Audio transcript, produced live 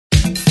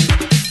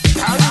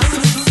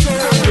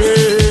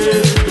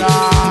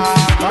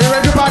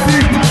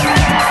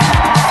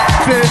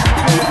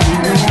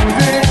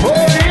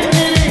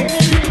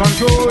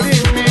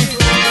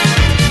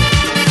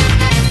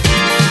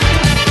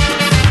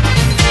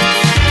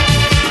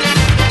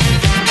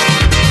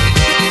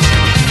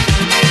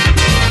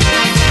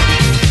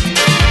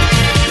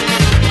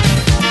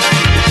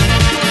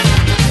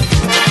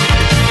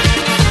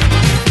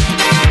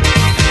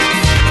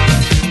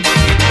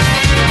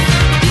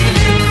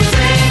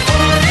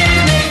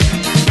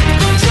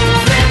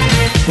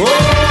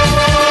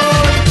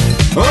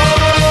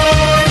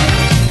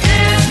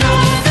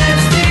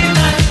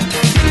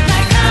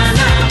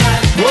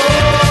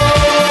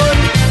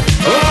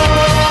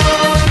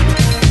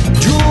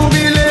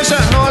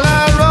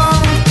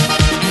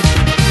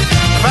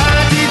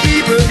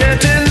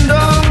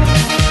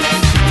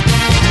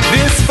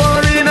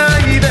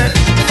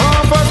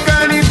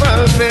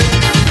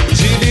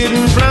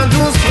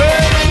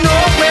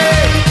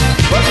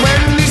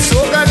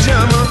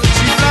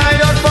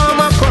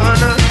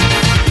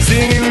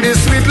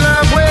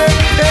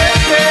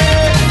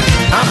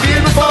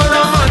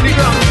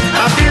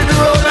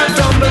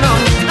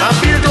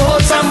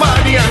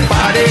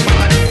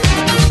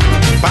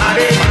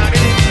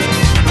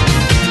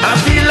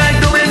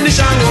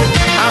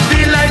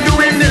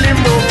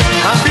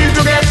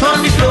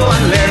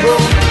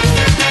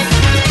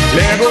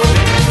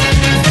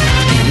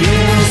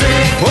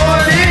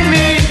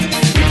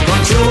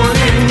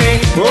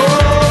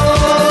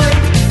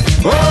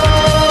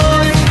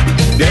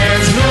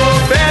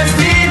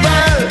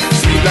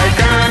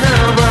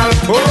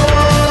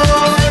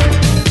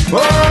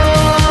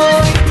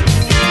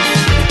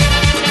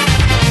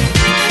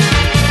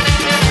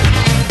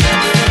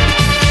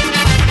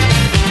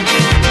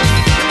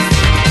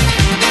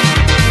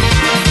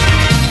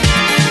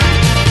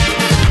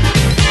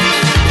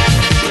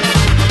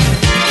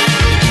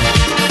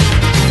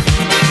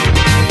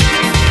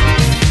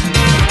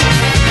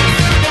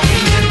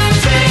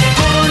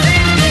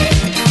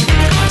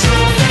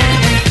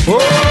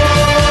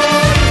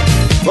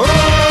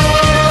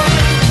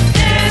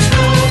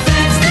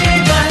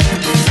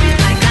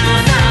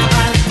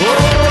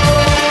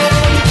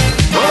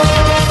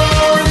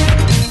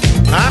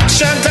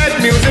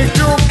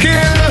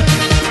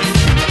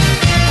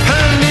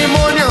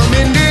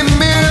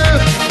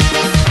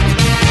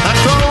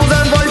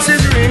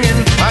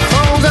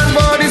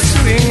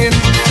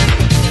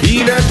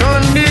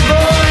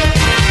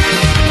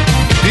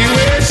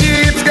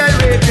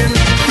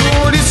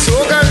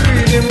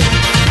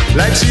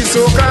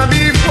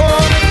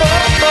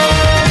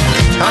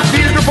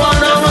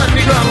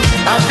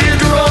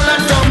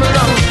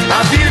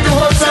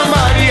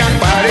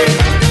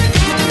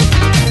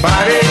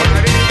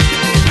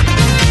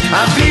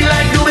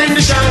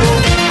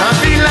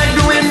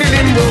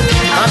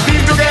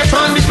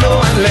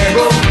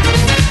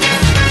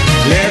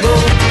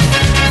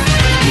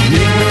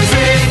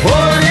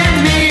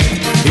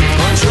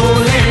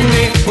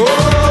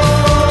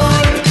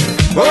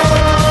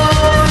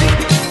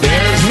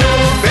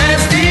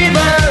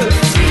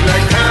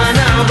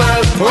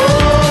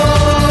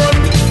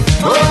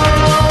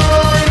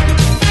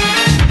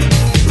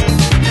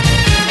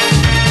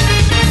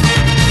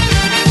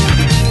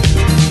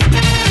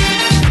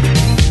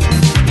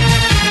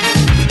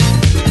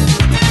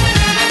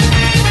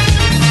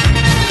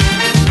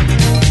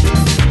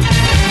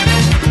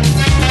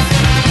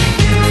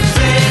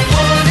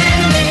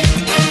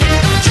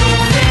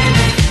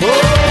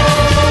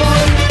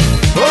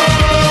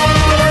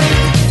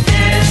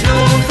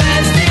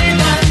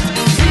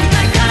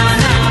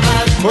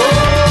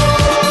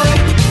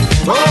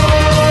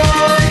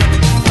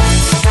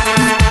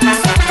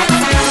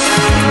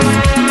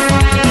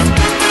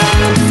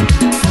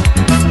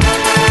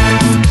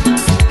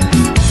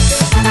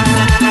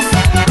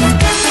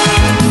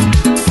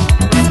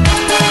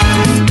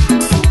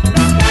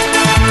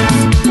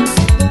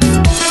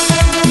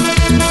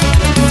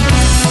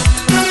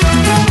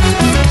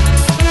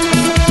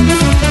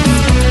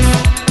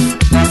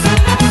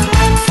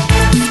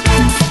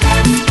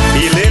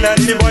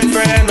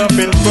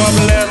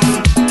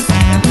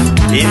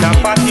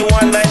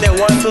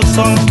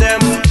insult them.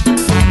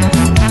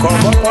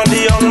 Come up on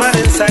the young man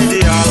inside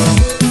the hall.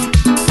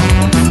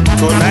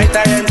 Tonight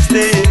I ain't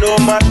staying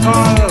home at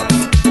all.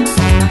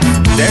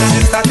 Then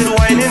she started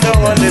whining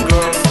down on the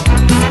ground,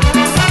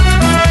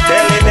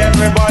 telling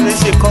everybody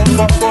she come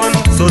for fun.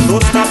 So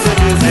don't stop the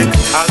music,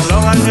 as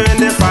long as you're in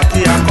the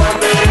party. I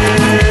come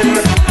in,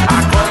 I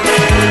come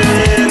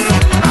in,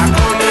 I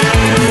come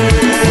in.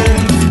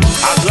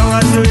 As long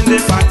as you're in the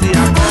party,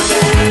 I come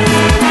in,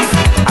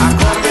 I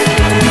come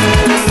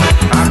in,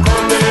 I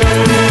come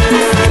in.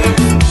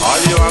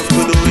 All you have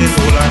to do is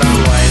hold on and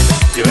wine.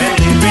 You ain't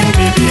leaving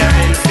me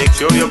behind. Make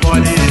sure your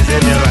body is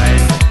in the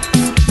line.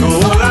 So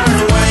hold on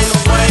and wine,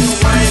 wine,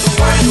 wine,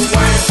 wine,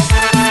 wine.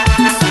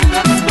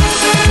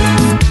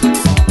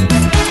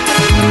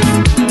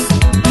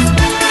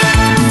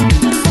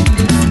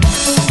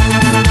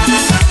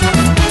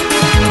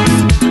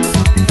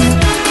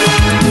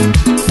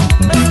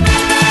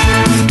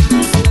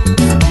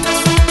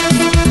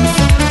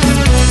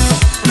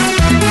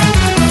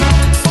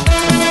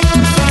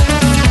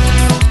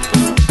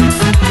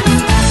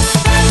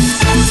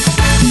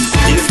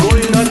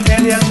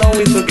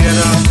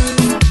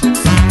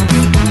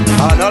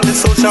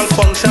 Social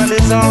function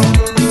is on.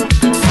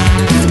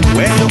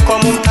 When you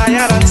come home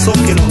tired and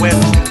soaking wet,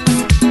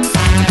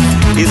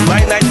 it's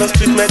my night of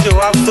treatment you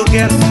have to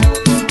get.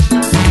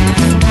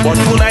 But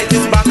tonight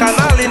is back and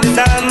all in the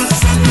dance.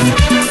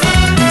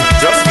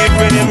 Just give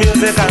me the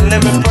music and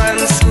let me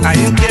prance. I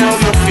don't care how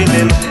you're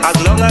feeling, as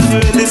long as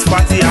you're in this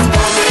party. I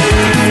come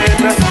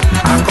in,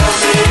 I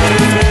come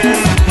in,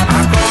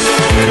 I come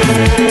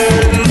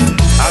in.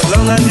 As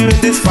long as you're in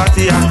this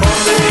party, I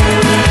come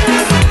in,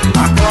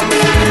 I come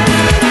in.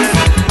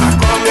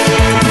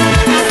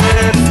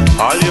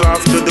 All you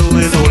have to do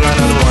is hold on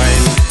and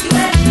wine.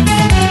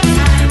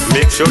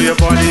 Make sure your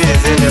body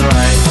is in the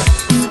line.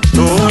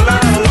 So hold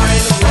on and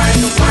wine,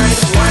 wine, wine,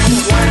 wine,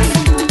 wine.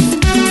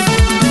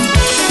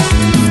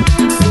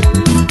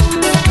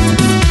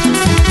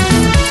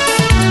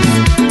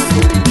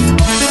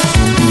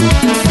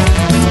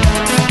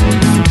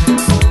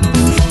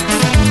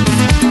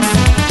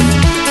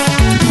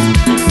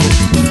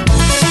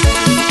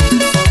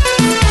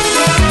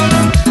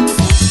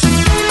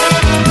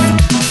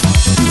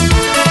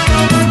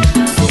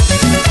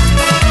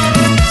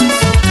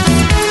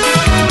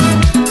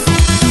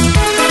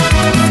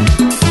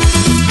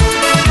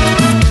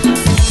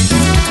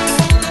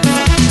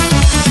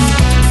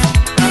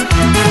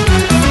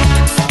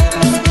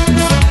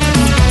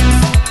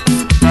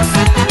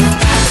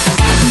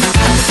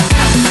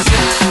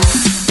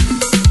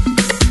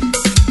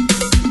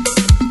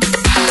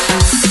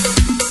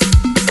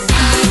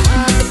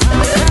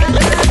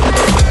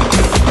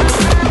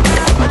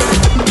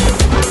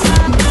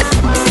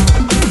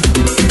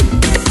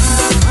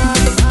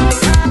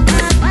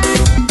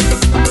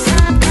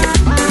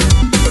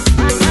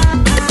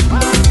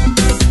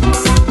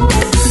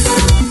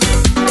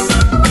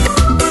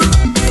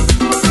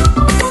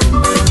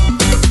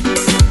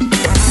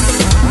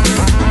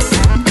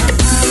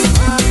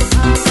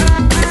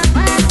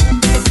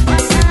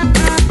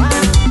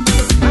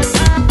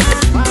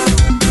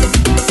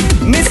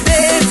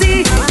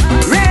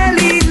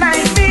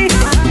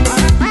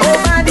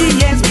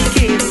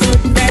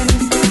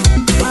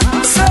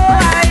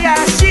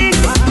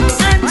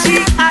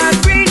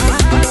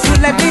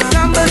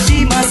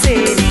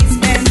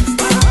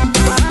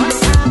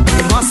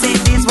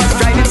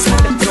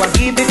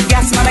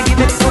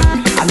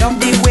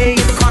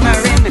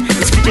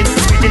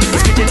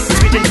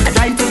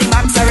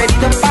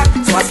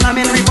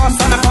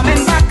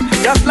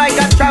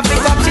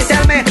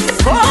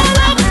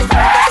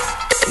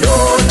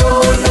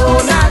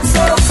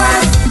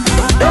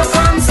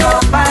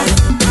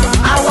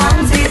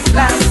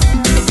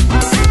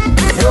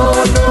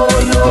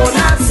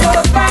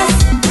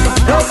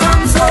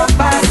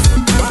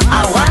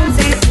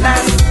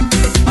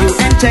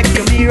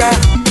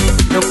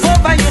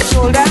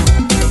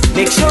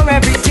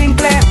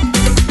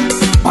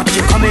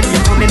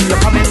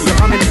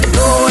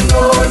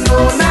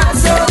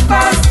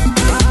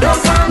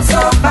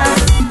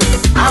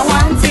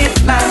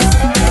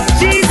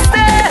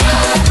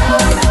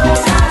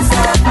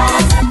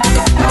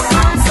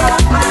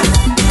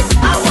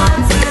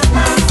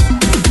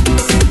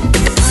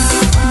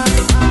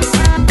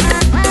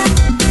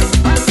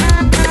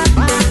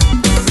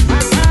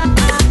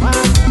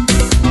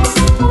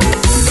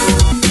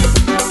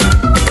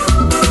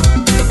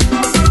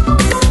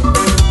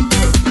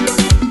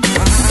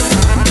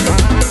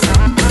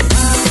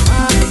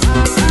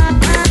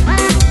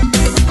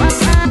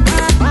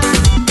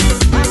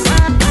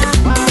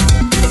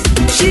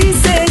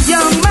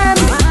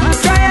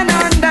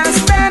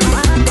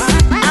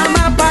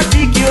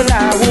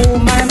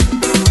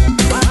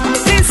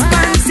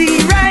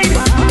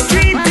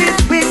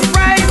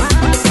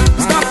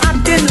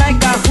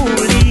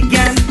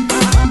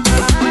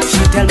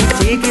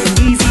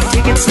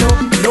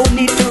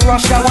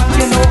 rush, I want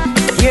you know.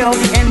 Hear how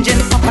the engine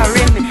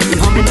puckering. We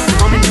humming, we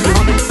humming, we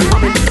humming, we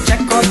humming.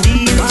 Check out the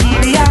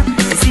interior.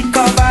 The seat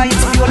cover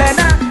is pure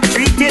leather.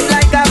 Treat it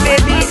like a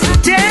baby.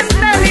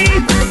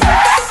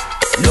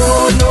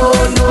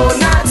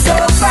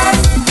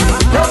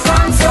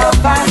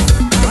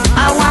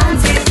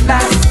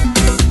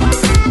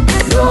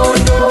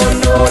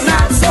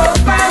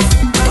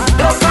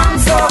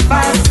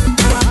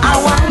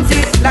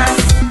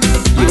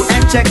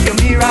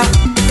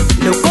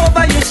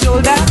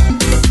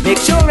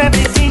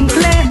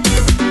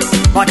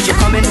 But you're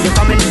coming, you're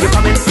coming, you're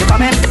coming, you're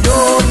coming.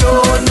 No,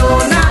 no, no,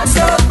 not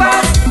so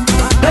fast.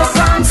 Don't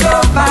come so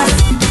fast.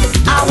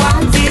 I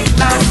want it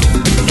fast.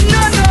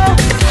 No, no.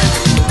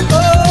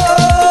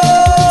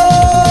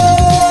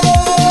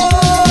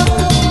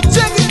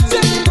 Check it,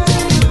 check it.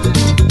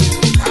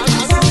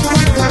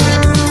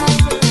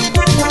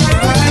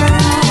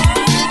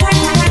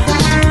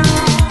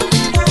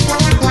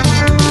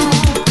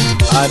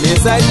 I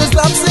decided to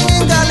stop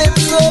singing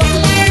calypso,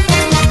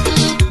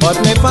 but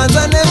my fans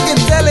and them keep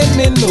telling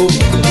me no.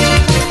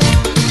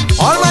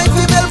 All my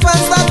female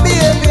fans start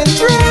behaving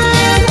true.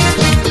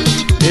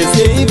 They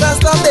say if I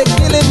stop they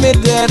killing me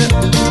dead.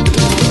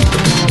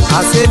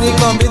 I say the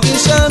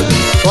competition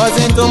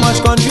causing too much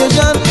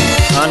confusion,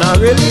 and I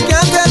really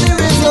can't tell the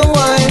reason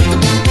why.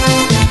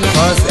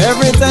 Cause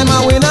every time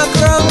I win a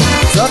crown,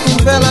 certain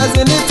fellas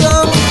in the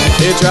town,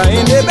 they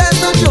trying their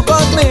best to choke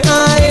out me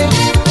eye.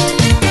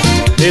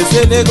 They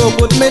say they go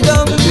put me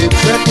down, they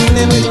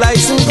threatening with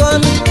license gun,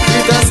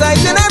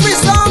 criticizing every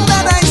song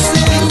that I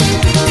sing.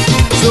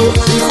 So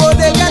before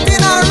they get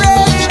in a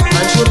rage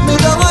and shoot me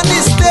down on the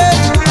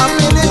stage, I'm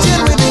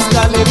finishing with this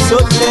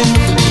calypso thing.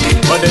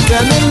 But they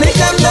tell me lick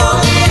them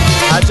down,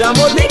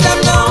 Ajamu lick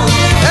them down.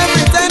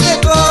 Every time they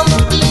come,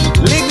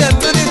 lick them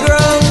to the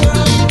ground.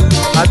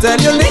 I tell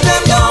you lick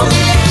them down,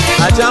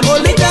 Ajamu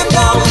lick them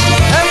down.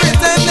 Every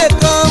time they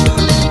come,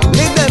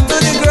 lick them to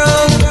the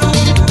ground.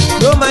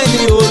 Don't mind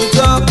the old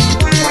talk,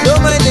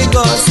 don't mind the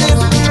gossip,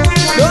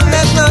 don't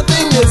let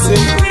nothing they say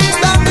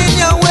stand in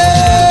your way.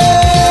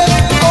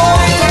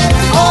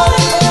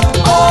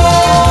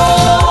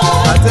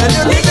 I tell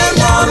you lick them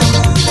down,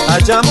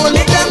 Ajamu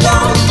lick them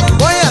down.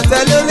 Boy, I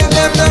tell you lick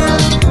them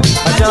down,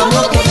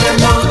 Ajamu put them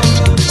down.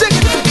 Check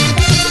it.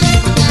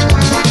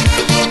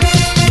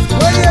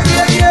 Oh yeah,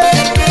 yeah, yeah.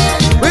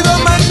 We go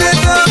man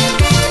it up,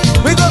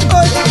 we go oh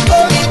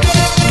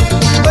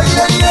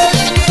yeah, yeah.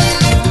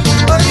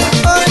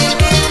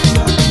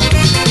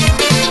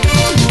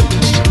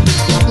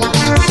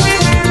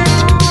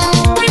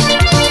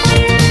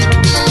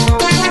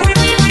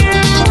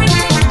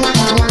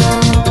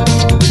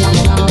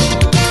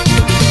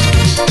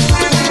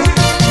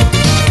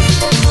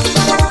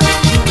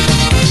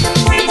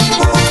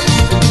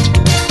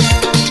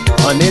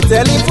 On the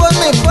telephone,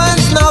 my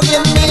fans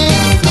nagging me.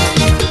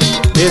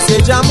 They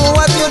say, Jamu,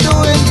 what you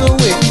doing to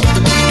it?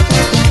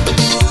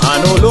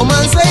 And old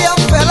man say,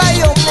 young fella,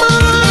 you're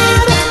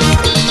mad.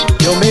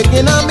 You're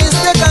making a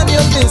mistake and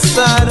you're this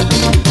sad.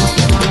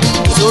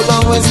 So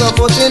long we're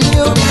supporting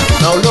you.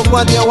 Now look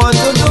what you want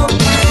to do.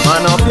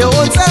 Man of your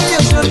own self,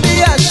 you should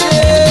be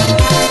ashamed.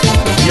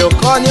 You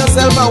call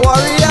yourself a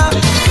warrior.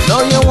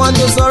 Now you want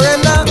to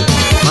surrender.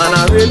 Man,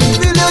 I really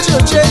feel you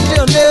should change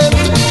your name.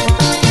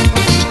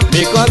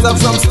 Because of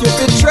some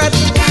stupid threat,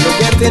 you're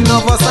getting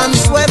nervous and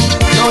sweat.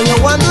 Now you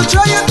want to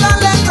throw your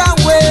talent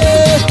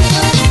away.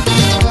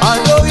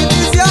 Although it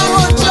is your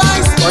own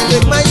choice, but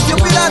take my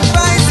stupid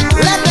advice.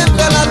 Let them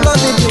fellas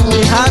learn it in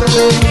the hard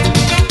way.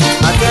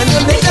 I tell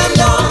you lick them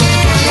down,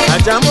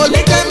 Ajamu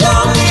lick them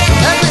down.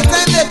 Every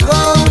time they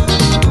come,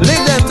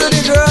 lick them to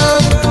the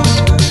ground.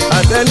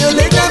 I tell you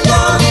lick them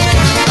down,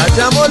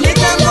 Ajamu lick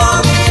them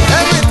down.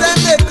 Every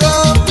time they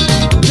come,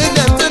 lick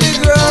them to the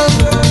ground.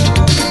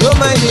 Don't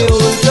mind the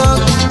old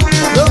talk,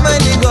 don't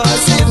mind the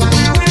gossip,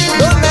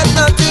 don't let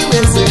nothing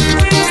they say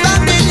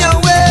stand in your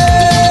way.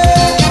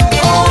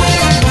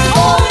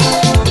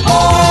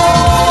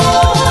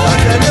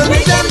 I tell you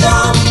lick them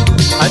down,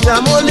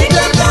 Ajamu lick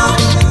them down.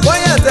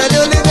 Boy, I tell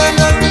you lick them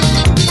down,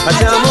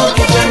 Ajamu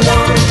kick them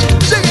down.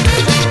 Sing it.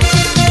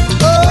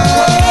 Oh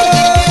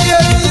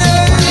yeah,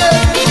 yeah,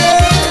 yeah,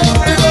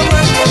 yeah.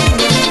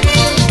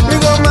 We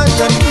go man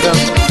them down,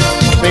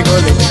 we go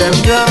lick them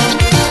down.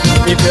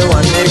 If you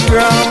want a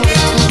crown,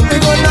 we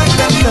go knock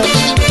them down.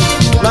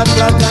 Flat,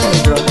 flat on the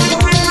ground.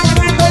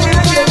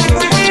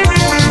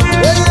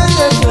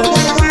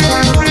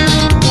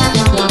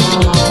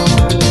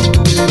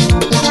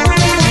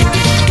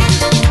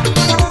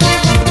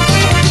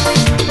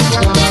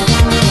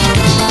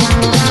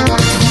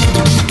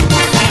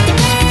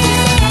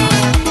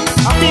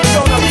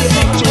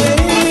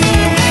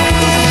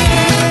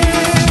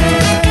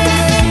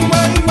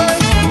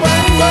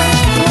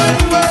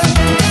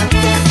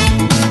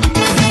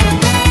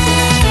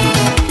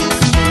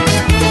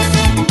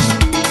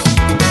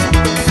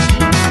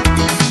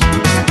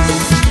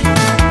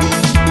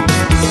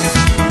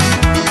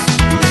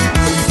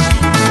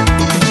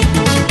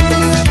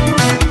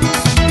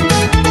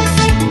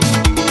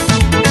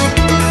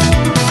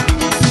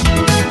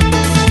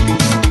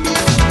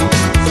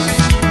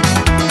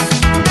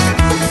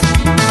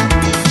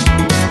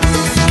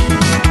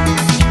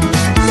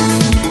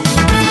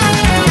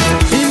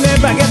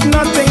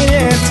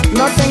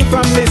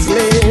 From this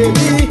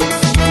lady,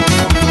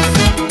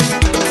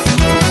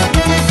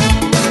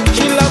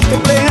 she loved to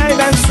play hide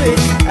and seek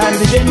and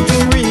begin to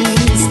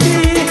risky.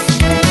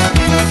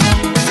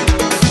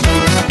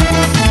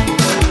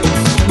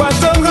 But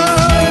oh,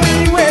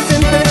 honey,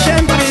 waiting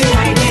patiently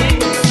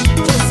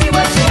to see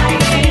what she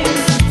hiding,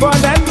 for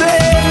that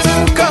day to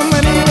come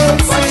and he will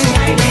see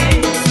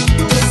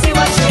to see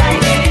what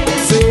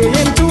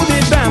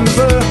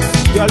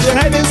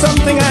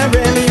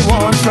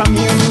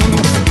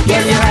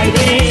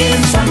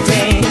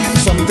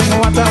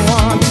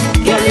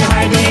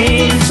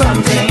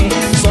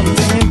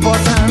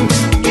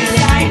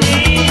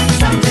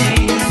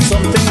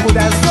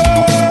good as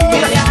gold.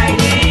 Girl, you're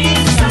hiding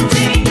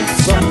something,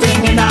 something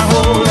in a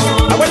hole.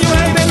 And when you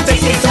hiding,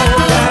 take it out,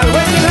 girl.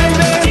 When you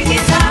hiding, Take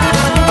it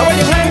out. and when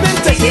you hiding,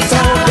 take it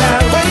out,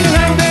 girl. When you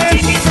hiding,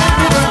 Take it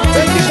out.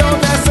 take it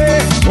out, I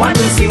say. Want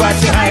to see what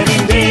you're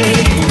hiding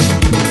there.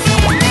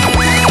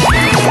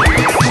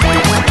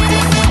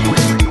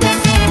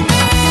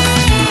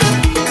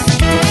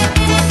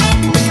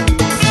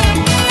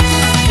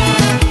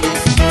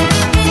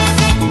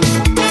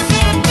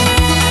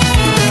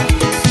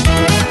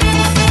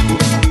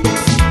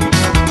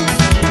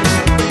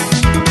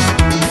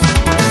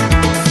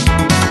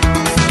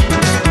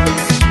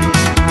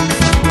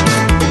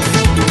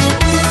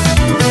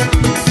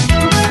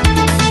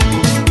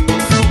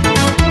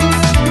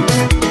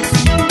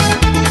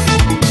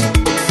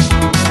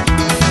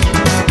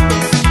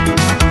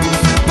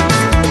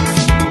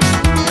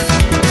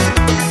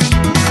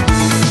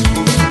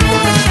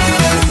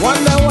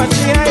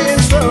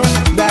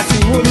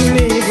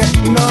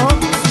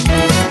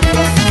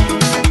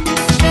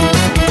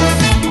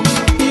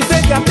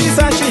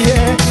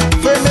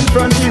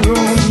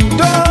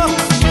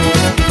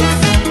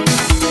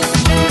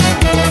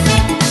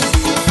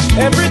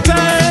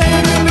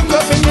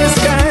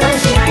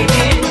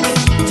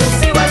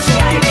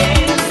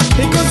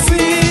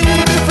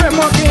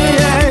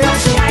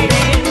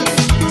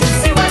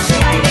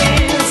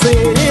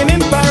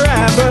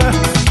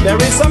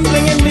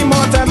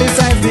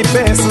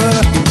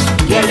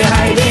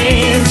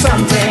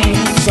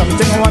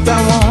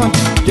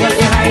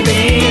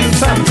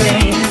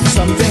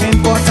 Something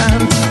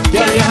important.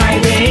 Girl, you're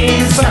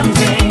hiding something.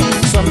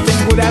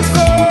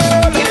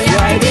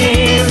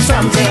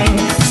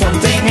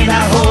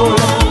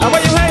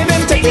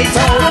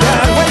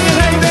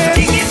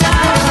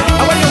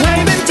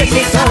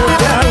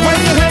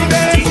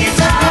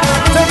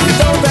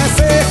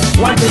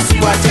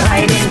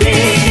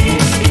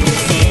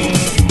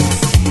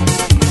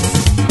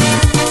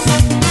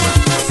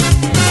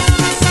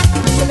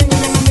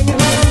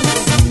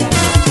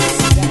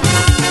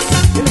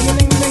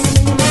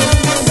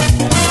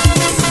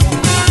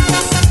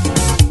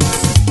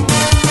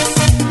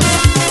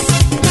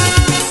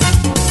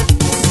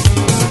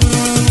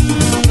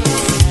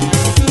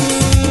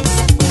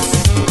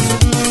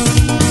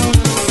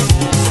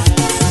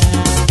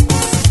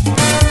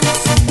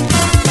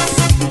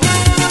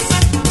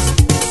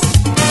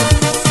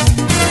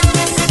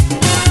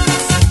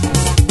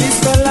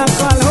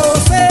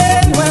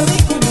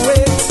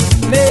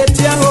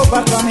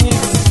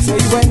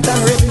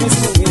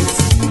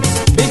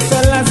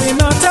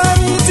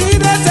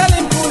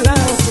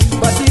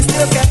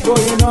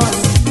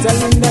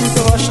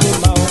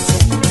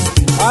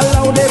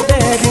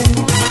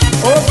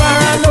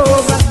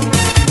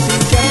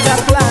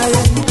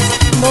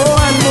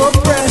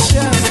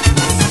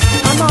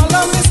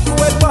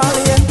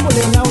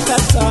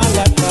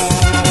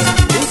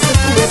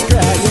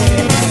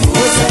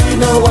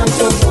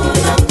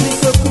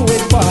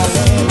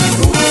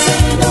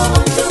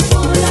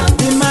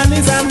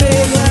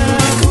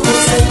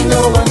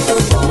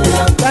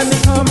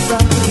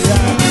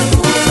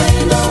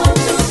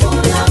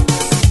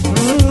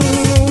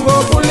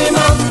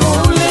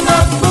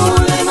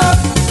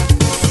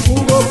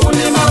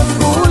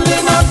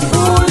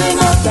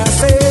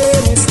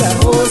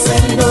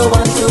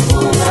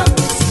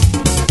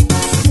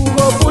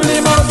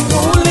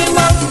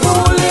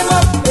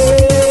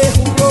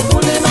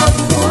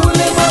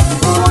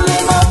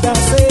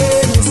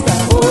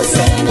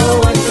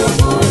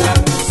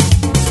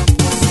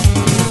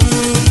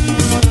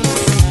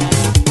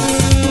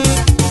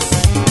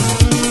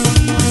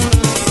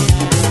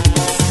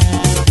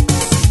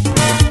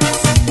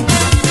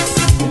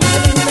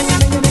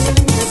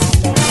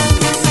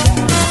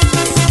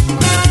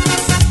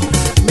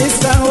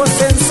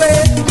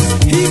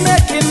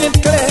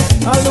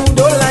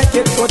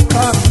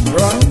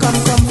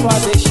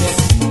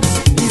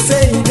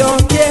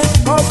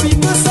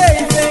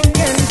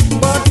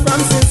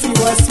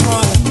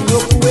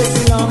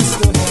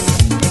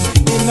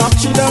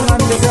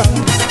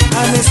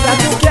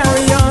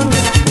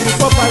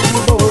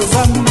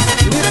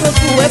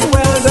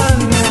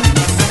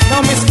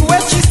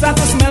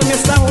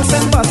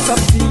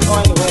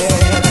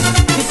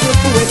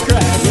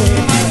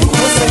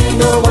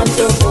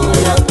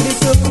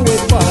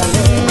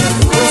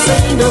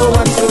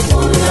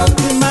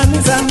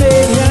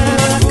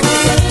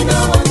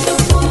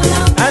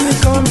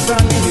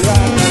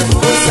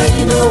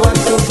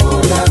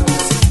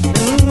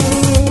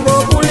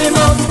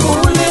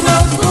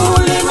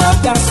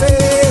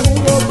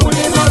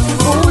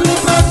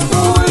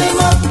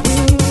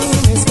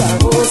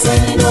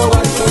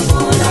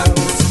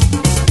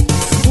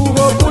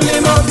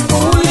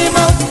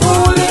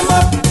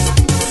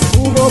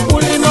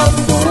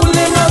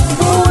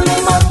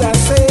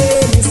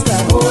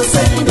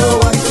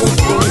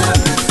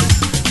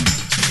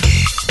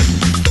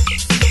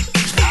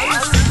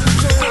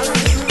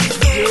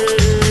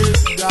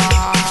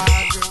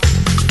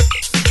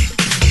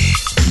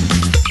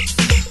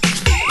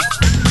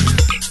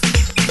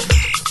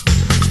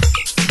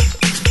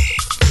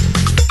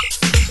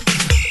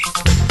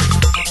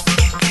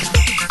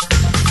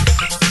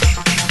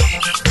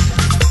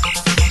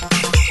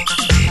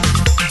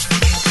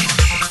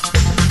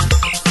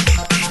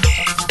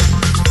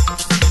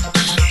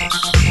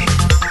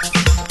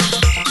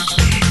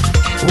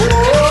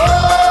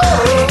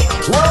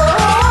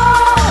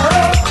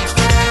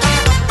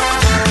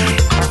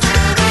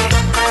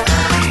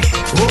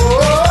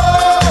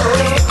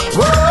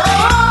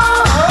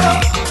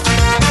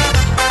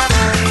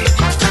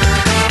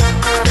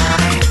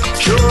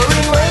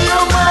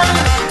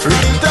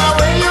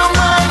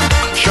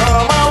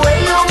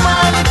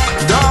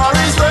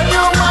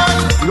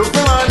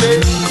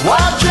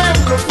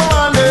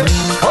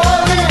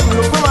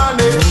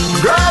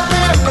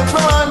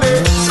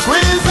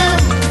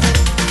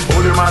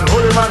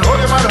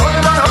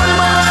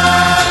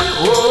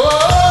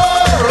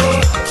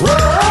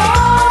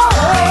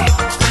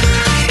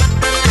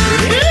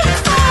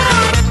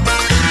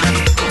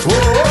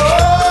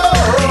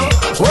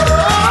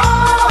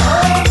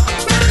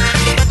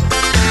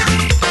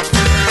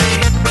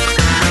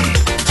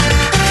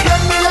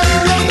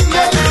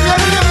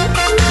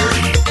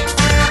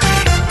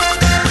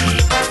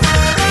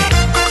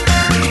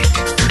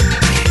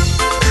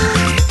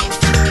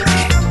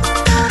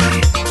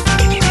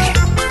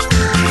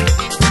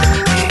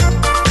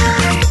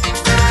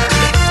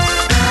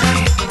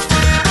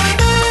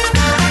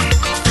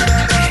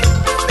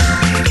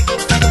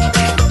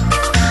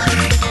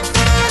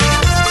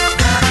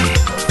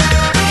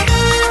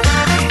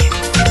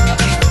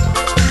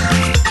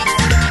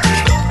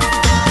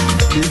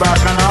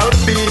 back and all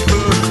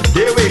people,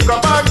 they wake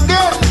up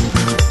again.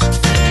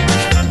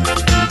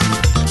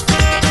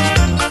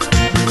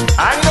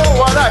 I know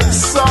what I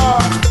saw,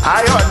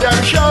 I heard them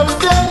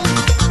shouting.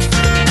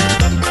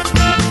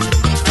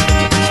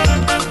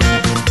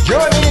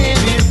 Johnny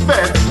the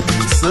vet,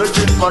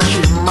 searching for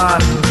she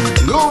man.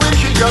 Louis,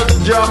 she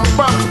just jump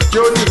up.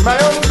 Johnny, my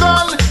own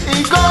gun,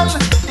 he gone,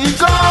 he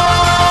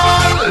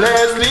gone.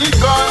 Leslie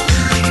gone,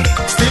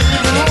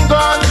 Stephen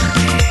gone,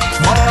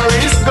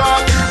 Morris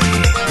gone,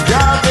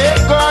 Javier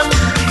gone.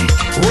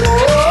 Whoa,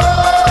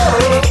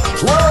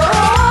 whoa.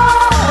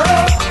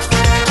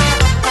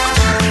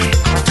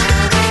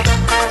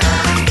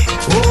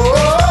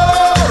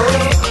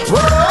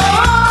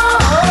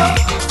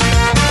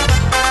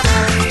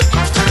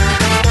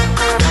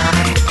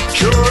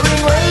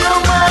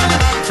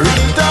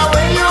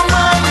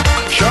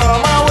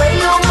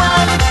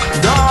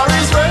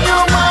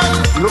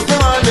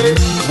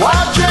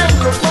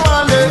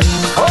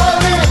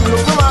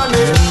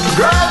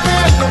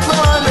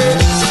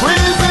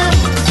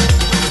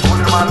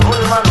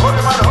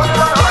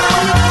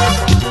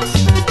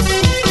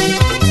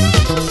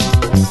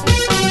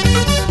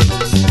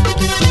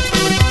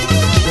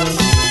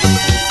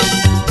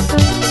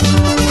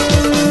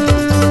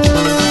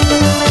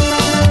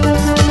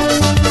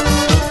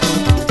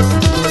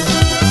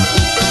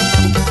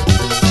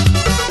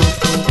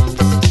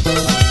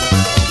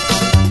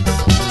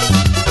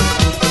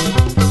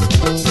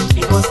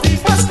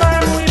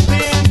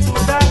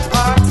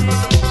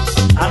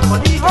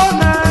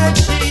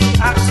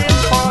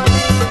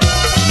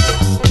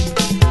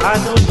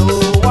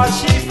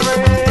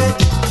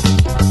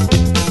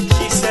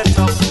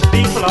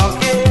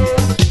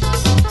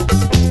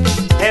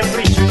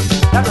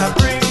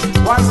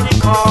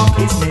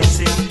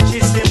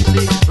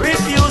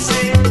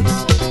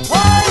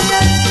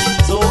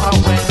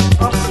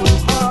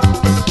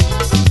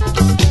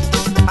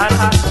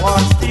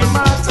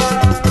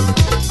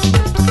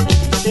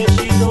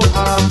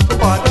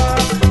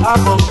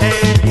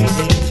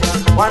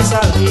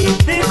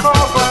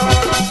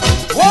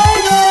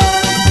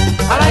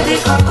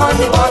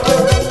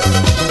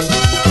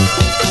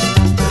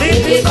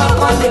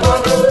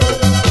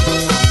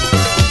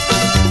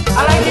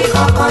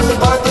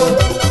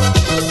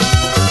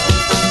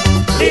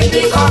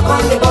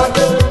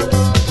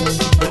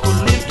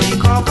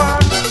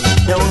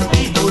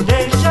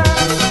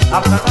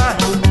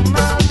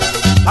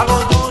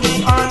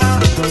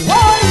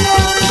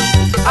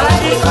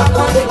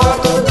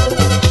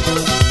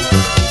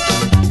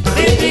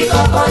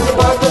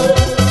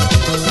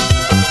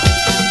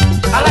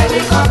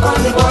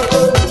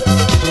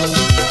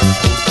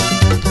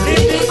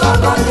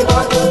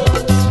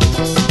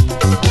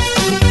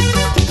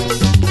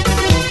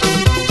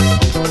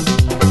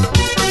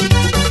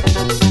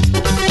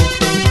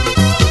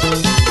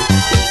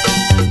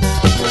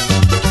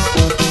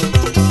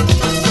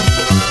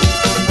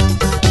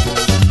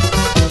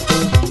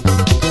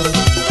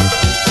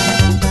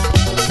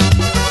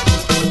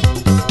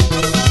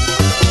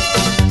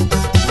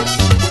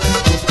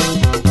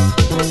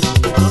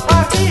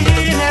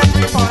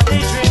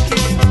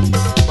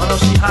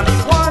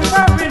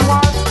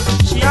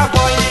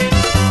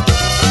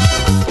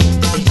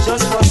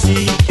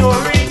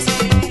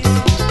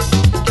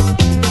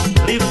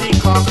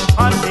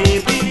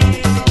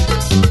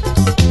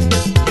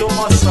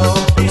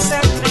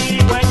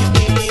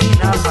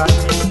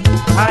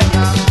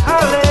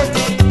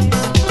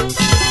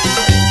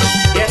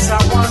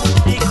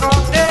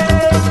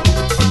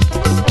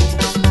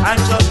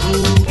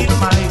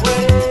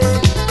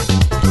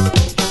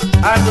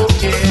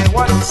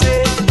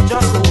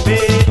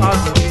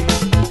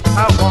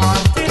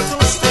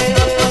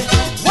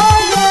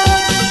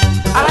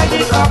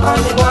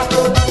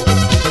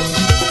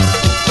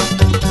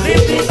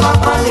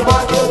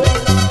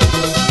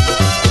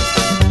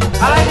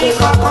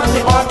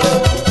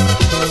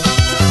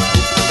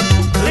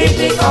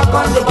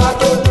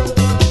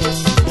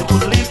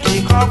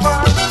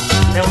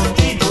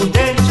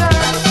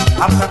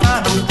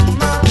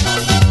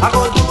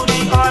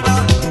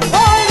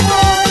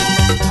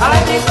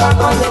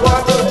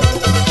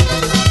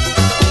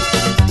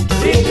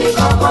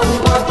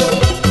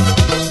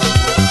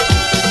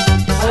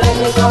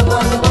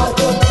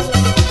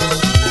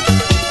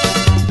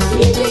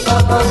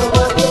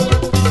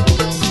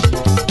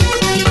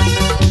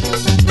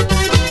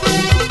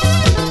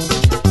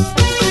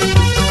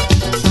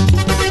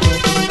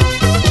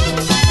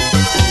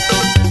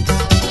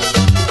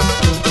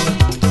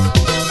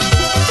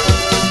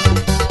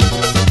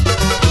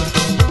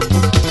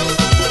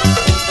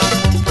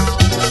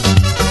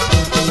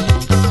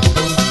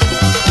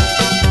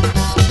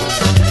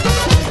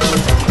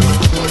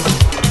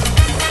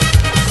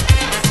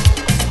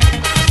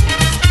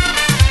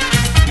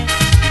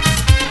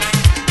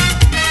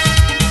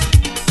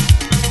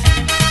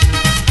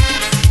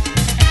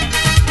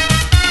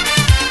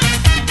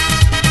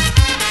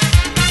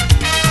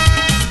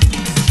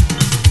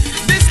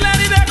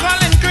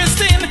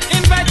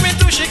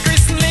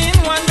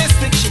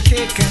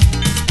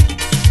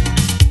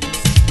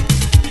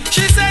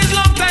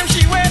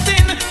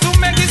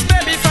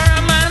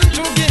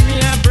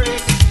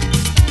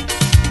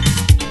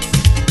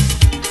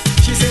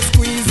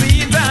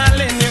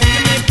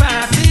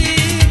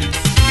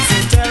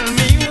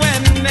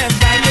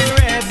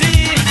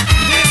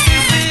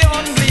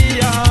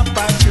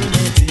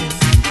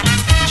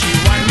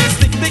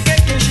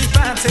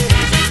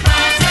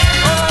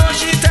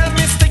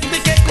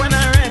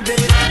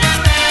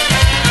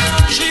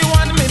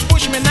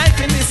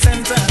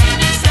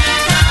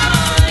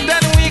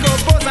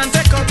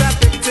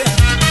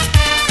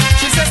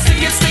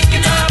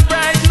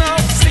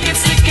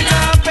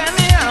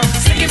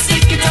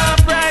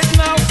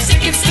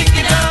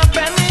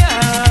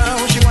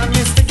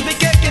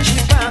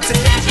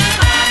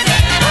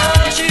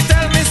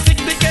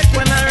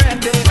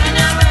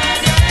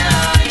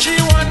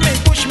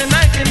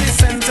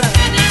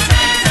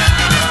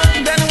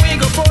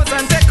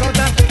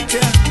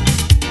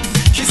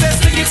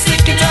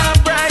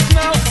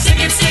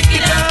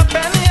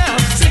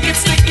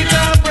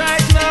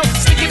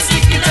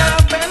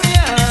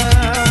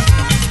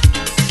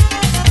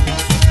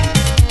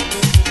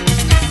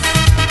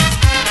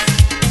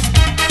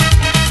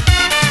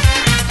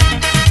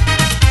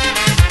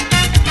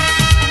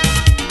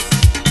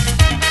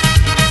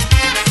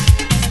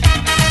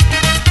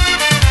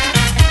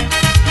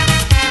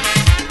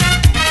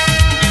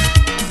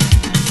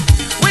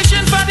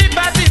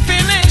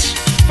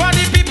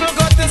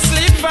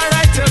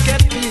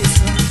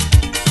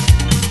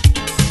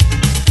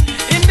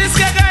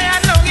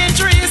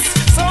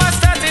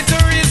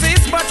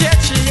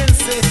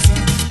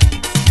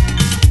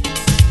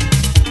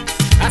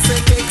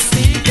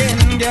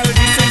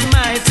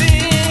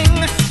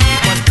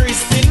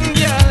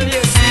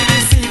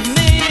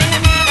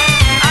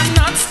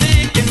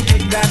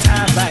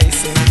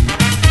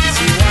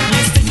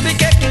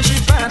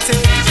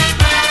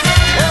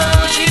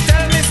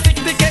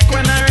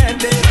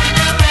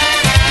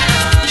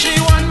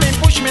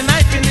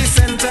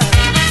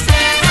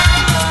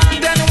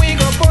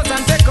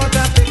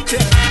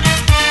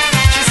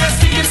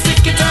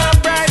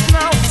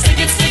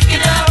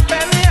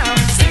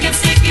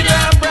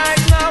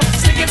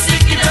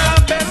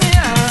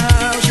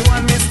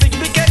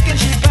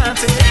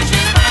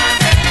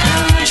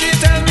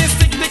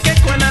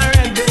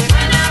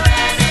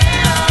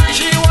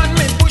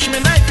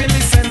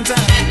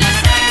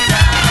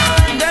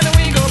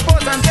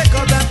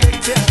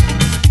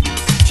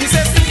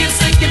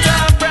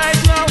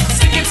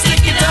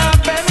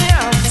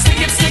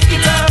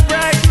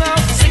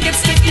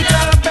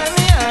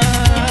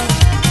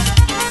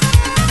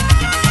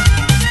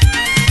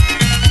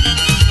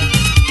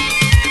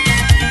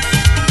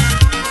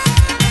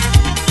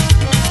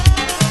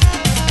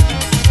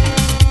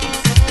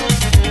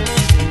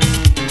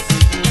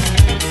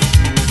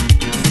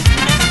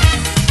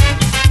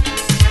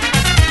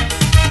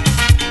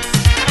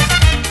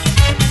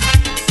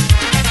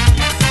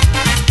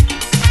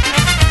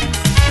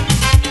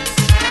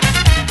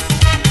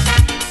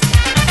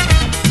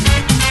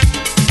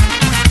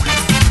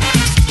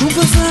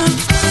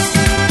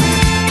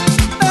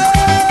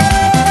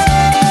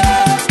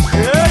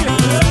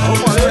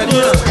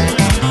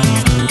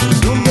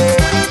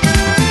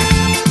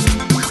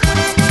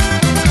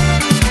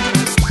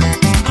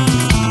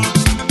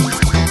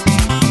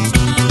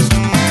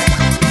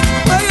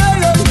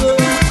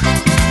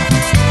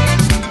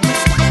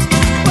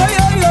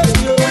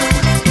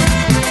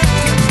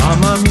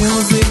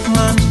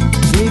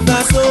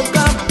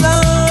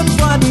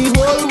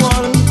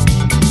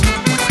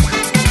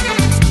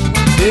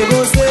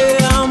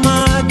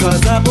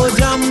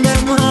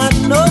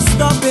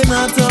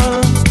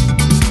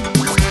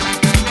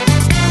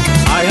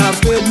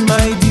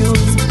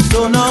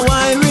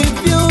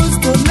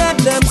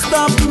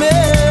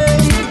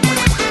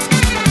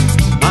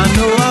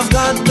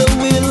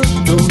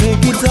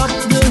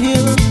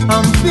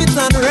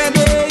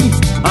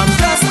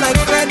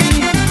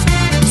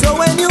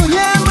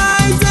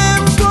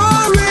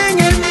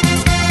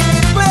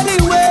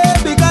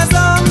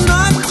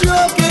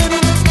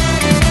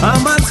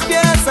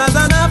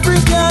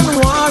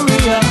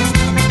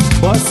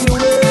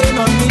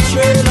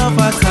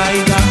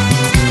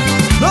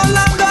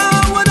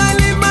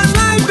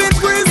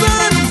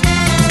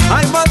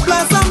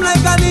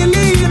 like a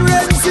lily in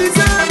rain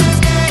season.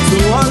 So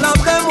all of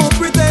them who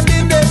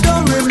pretending they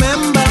don't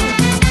remember,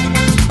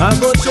 I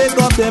go shake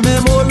up the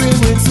memory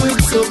with sweet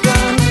soca.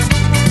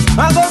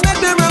 I go make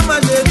them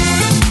ramage,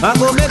 I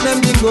go make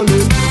them jingle.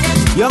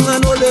 Young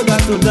and old they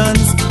got to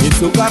dance. It's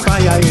soca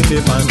fire in the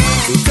pan.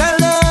 So tell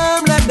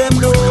them, let them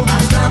know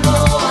Ajamu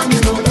on the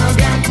road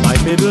again. My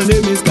middle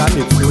name is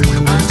Calypso.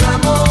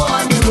 Ajamu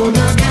on the road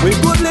again. With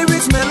good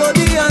lyrics,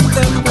 melody and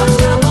tempo.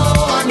 Ajamu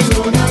on the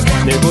road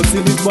again. They go see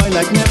this boy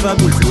like never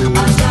before.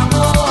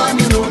 Ajamu on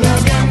the road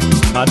again.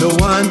 I don't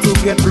want to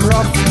get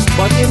rough,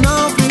 but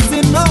enough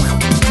is enough.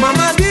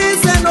 Mama this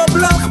ain't no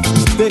bluff.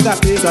 Take a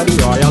taste of the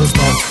royal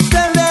stuff.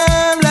 Tell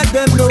them, let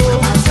them know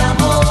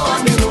Ajamu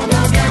on the road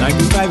again.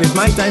 95 is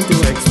my time to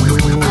explode.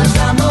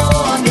 Ajamu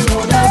on the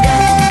road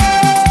again.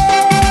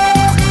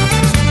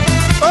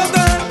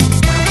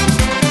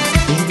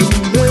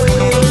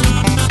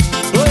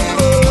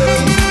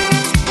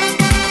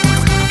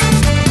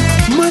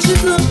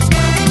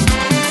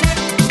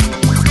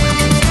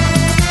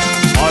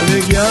 All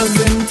the girls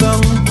in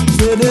town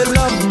say they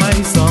love my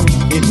song.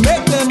 It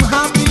make them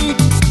happy,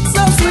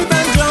 so sweet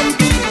and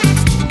jumpy,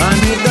 and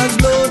it does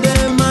blow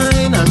their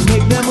mind and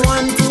make them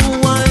want to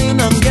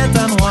whine and get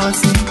and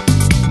wassy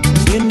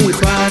in the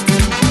party.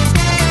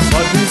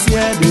 But this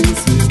year they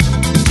say,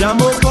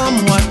 Jamo come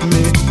what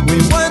may, we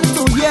want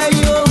to hear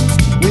you,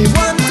 we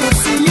want to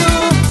see you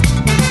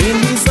in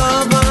the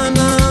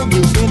savannah,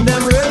 giving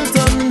them real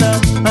thunder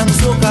and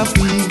soca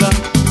fever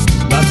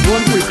that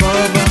won't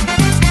recover.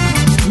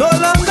 No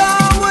longer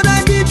would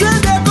I betray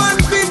their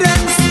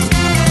confidence.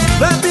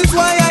 That is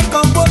why I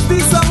compose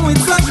this song with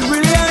such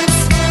brilliance.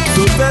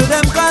 So tell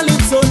them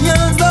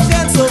Calypsonians don't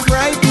get so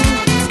frightened.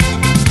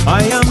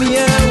 I am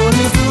here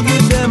only to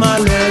give them a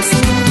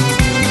lesson.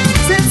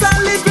 Since a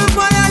little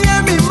boy I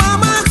hear me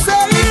mama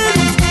saying,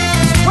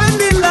 when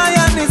the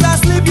lion is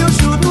asleep you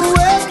shouldn't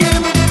wake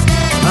him.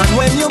 And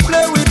when you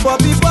play with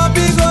puppy,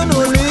 puppy gonna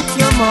lick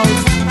your mouth.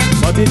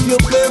 But if you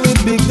play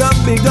with big dog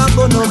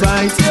gonna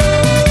bite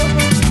you.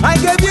 I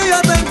gave you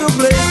your time to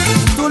play,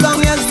 too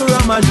long years to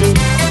ramage.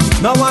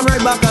 Now I'm right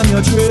back on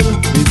your trail.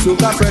 It's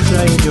soca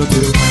pressure in your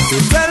tail.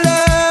 So tell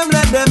them,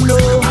 let them know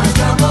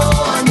Ajamu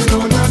on the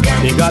road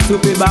again. They got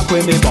to pay back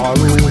when they borrow.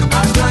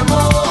 Ajamu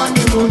on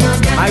the road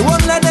again. I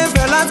won't let them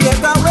fellas get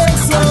away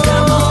so.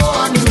 Ajamu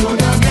on the road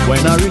again.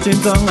 When I reach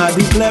in tongue I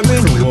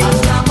declaring war.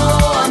 Ajamu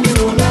on the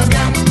road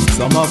again.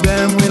 Some of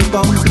them will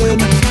complain,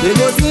 they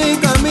go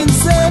think I'm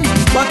insane,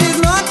 but it's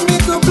not me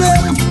to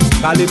blame.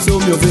 Calypso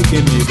music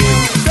in the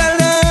game. Tell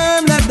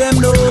them, let them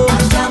know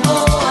Ajamu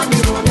on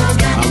the road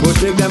again. I go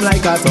shake them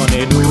like a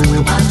tornado.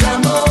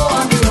 Ajamu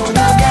on the road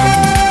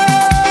again.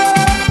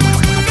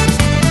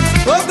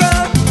 Oh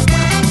God,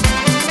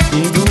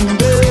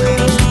 Idumbe.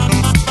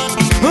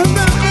 Oh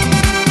God,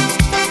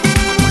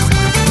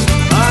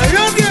 are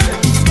you okay?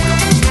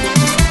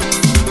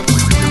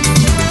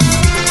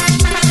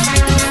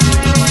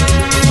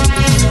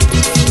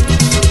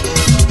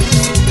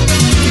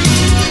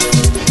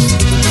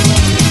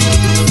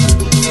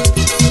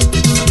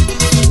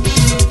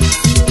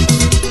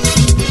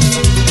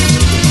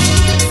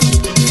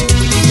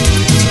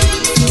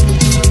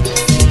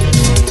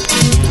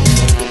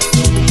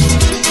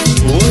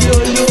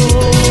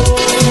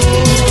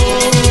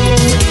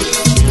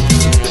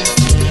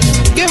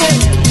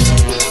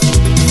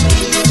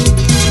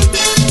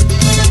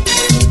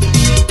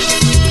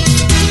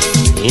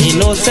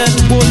 Innocent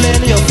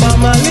bullying, your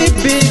family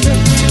big.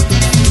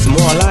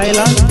 Small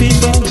island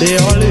people, they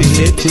all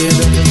related.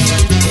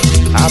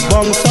 I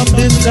bounced up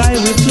this guy,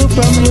 we flew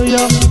from New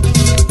York.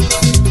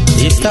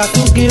 He started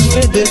to give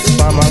me this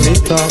family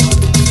talk.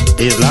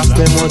 His last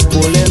name was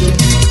bullying,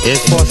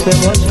 his first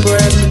name was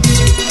spread.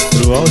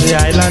 Throughout the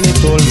island he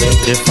told me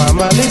the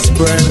family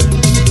spread.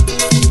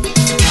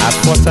 At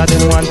first I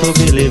didn't want to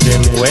believe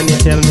him when he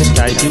tell me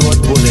that he was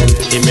bullying.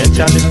 He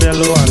mentioned the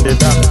fellow on the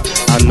dock,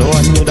 and no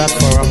one knew that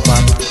for a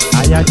fact.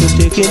 I had to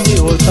take in the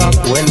old talk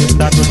when he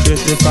started to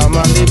trace the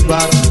family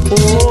back.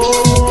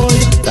 Oh,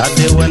 that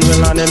day when we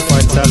landed in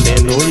Point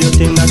Saline, who you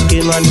think that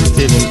came and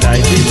received him?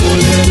 Tighty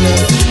bullying.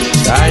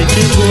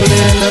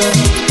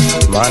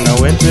 Man, I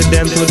went with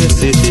them to the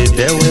city,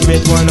 then we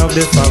met one of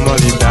the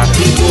family.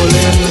 Tighty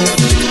bullying.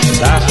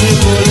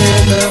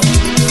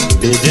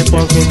 DJ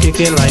Punkin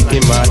kicking like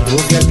a mad,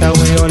 who get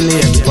away on the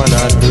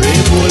exponent.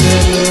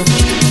 Bullying.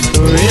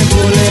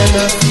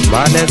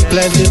 Man, there's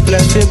plenty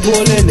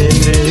bullying in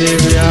the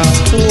area.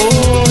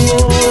 Oh,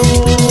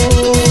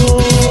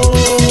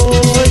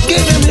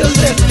 give him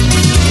music.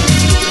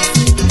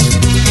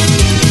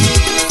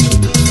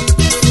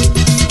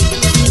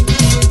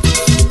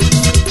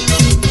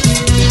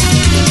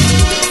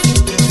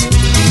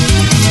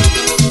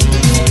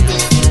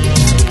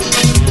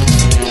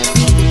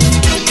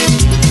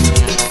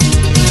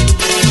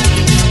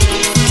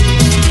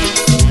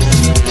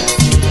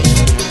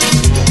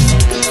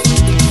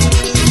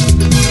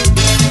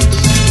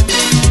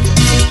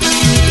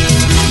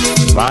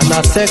 Man,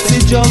 a sexy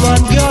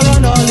German girl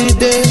on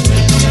holiday.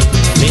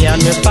 Me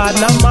and my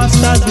partner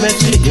masters met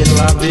she in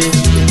lobby.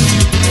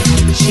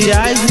 She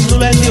eyes is blue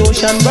like the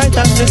ocean, bright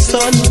as the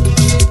sun.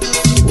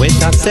 With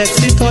a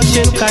sexy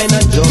touching kind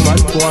of drum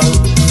and twang.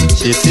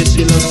 She says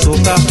she loves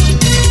soca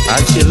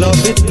and she love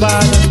it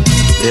bad.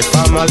 The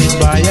family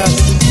bias,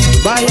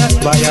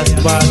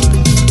 bad.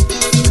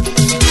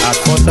 At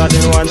first I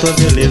didn't want to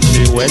believe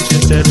she when she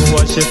said who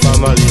was she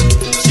family.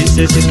 She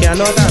says she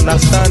cannot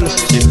understand,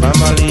 she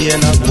family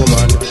ain't a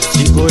woman.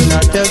 She going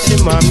and tell she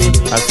mommy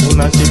as soon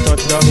as she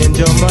touch down in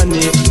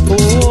Germany.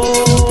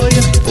 Oh,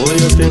 yeah. Oh,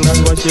 you think that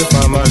was your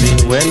family?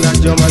 When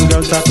that German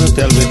girl start to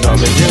tell me,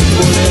 dummy just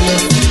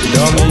bullying.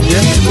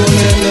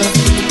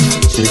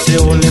 She say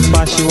only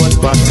past she was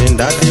passing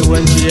that day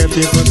when she hear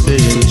people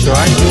saying,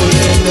 try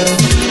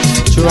bullying.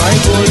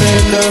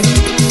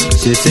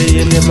 She say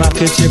in the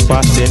market she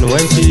passing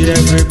when she hear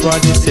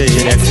everybody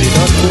saying,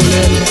 Exodus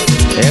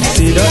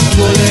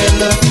bullying.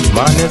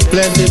 Man, there's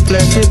plenty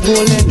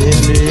bullying in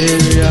the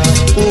area.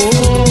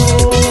 Oh,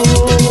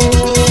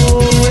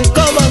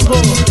 come on, go.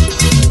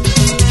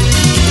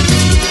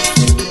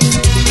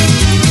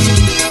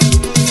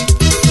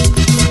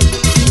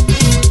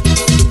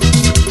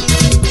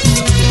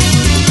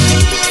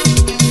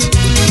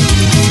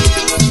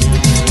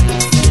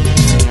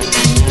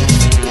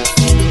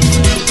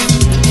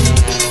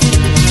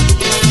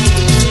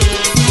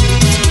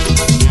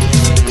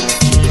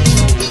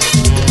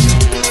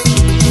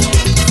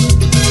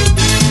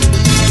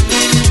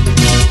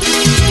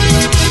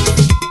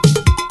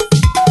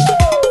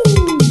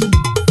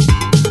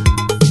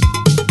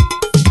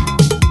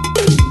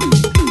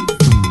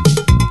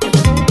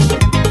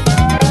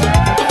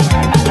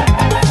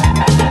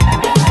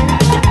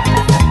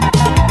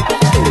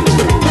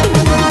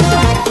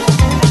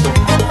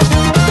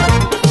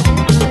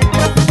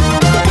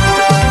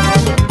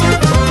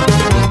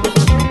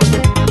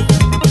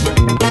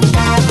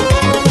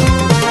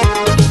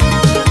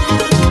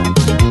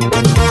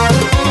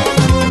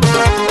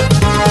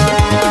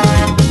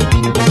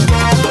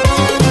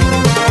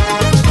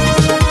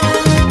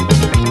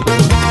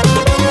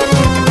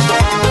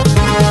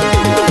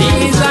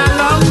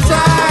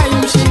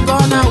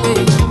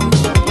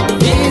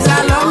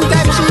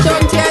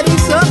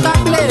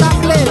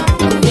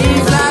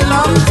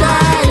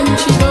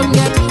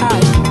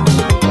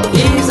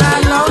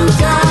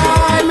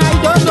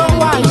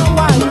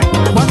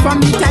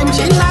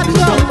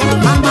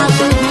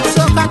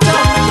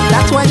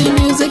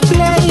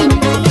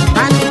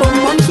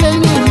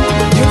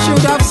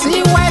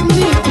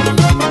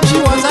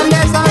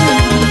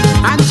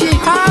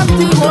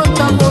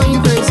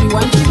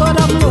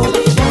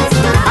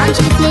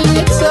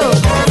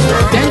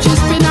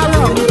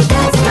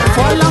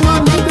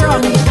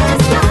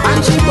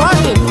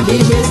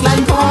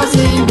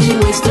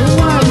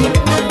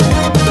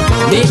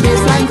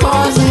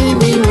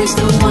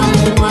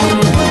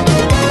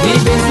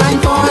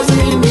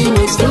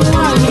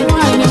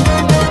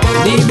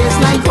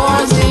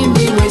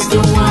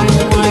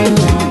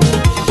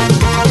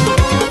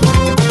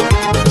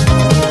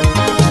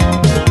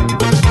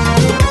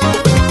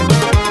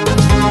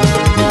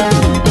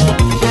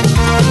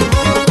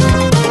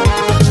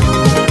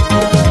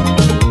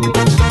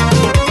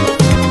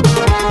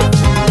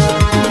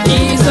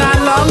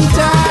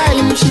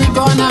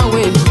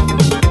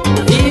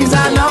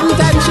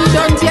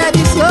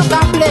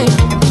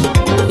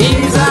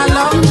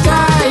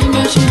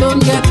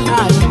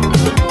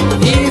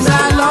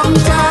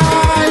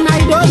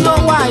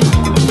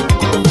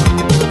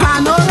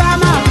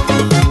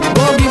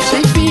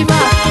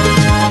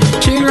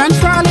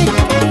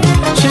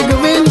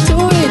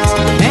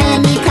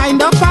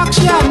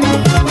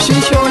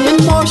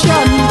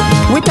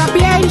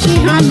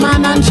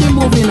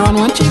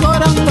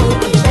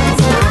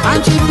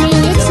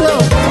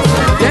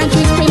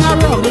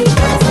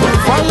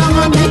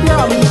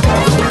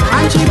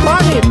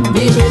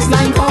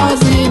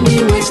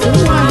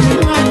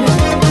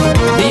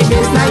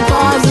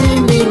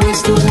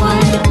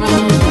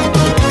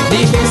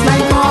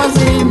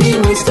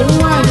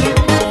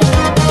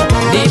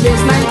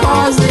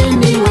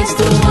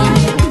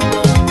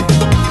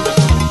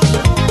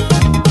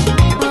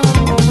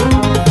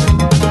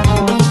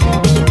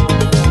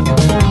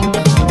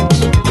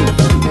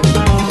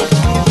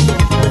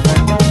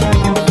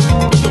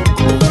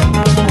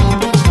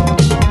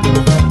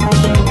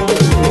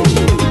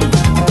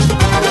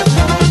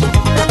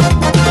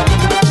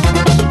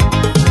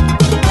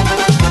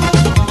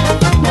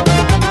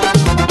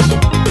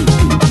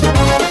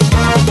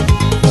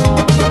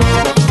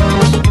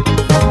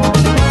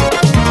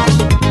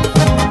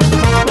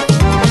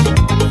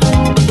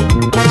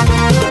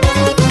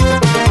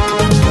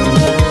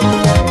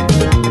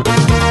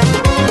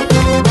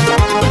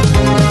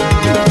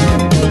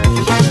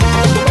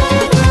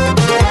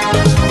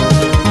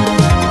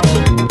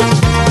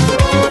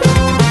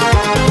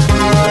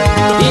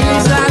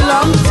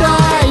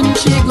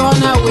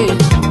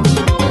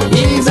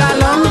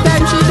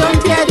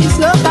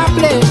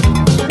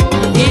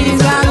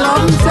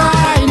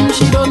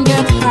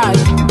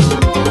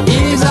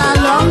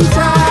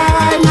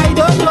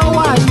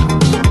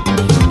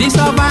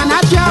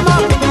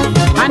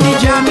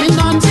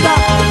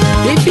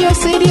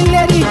 clean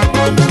lady,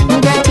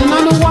 getting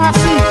on the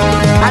wassy.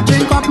 I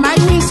drink up my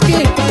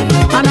whiskey,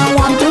 and I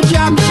want to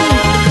jam she.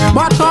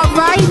 But her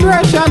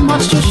vibration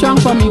much too strong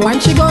for me when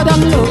she go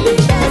down low.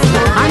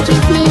 And she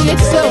fling it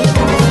so,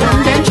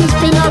 then she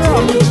spin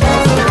around,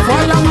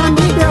 fall on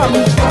the ground.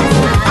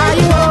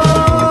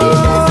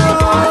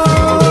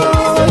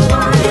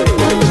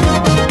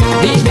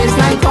 The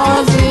bassline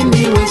causing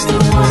me waste to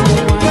wine.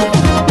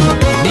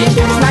 The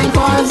bassline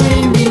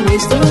causing me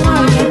waste to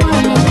wine.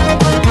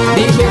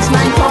 The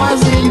bassline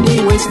causing me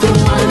waste to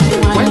wine.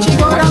 When she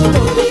go down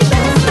low,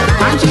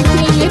 and she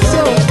fling it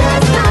so,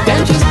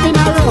 then she spin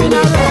around,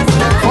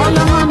 fall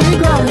on the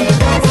ground.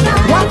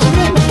 Watch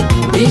me.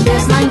 The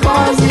bassline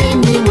causing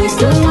me waste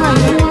to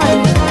wine.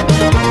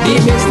 The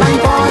bassline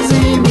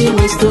causing me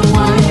waste to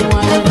wine.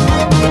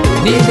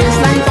 The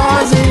bassline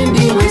causing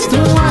me waste to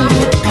wine.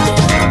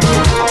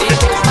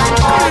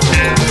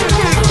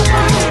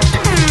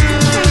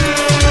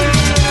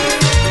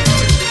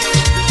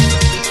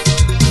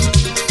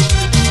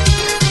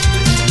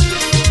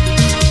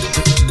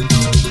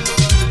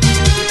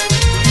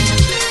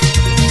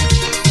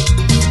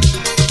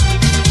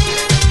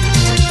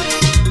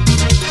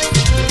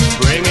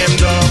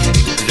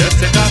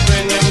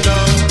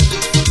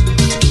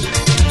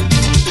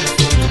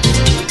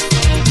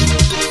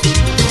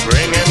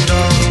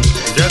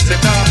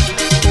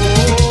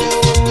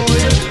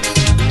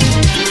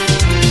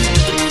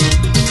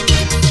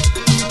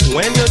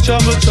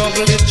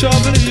 Trouble, it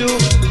trouble you.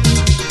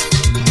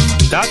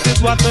 That is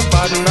what my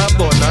partner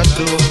born and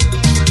do.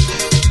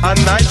 A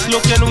nice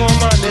looking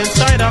woman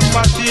inside a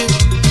party.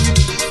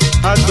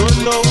 I don't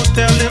know who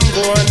tell him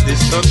go and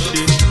disturb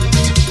she.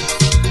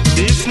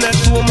 This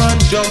next woman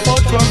jump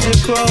out from the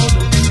crowd.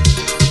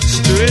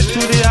 Straight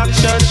to the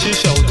action, she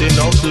shouting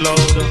out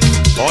loud.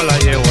 All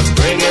I hear was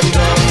bring him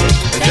down,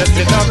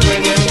 Jessica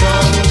bring him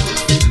down.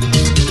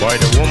 Boy,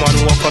 the woman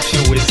walk up, she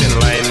waist in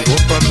line. Go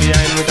from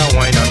behind with a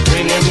wine and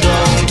bring him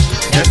down.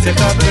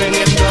 Jessica, bring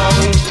him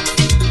down.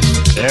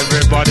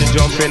 Everybody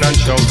jumping and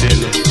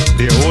shouting.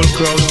 The whole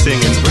crowd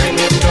singing,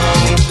 bring him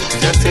down.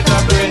 Jessica,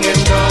 bring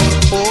him down.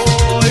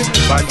 Oh,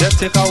 but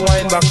Jessica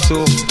wind back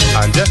so,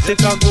 and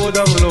Jessica go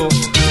down low.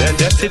 Then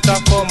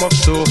Jessica come up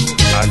so,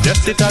 and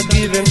Jessica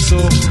give him so.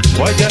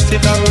 Boy,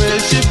 Jessica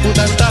raise she put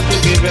and start to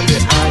give him the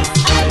I.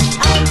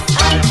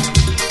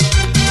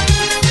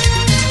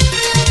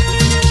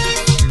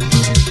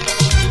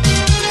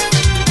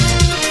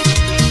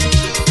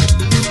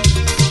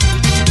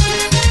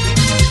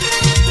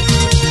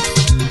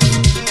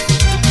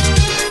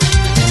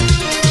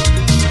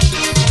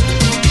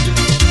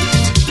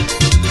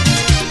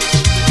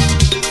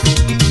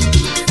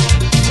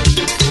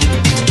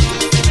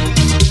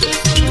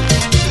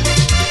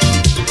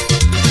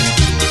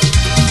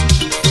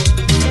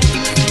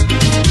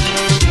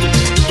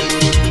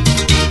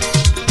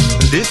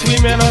 This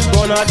women are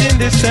born out in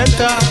the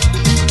center,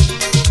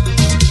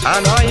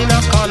 and I in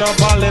a corner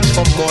balling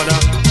for mother.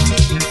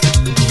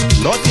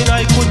 Nothing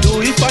I could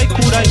do, if I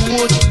could I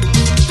would.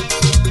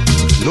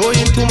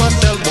 Knowing to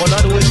myself, born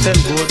out with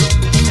and good.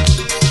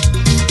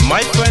 My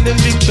friend in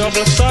big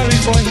trouble, sorry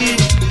for he.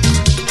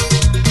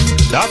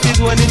 That is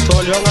when he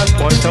turn young and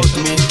point out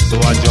me. So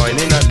I join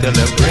in and tell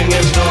them, bring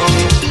him down.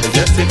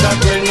 Jessica,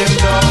 bring him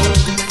down.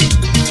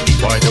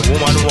 Boy, the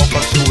woman walk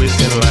up, she waist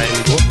in line.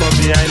 Go from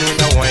behind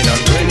with a wine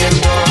and bring him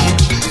down.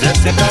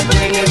 Jessica,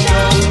 bring him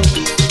down.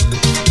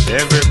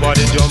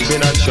 Everybody jumping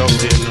and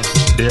shouting.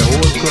 The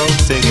whole crowd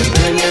singing,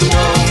 bring him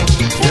down.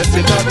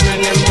 Jessica,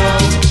 bring him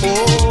down.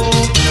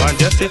 Oh, and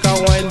Jessica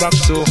wind back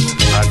so,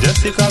 and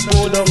Jessica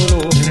go down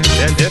low.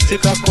 Then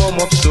Jessica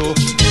come up so,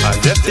 and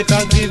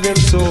Jessica give him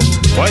so.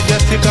 Boy,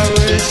 Jessica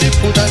raise she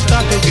put and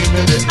start to give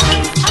him the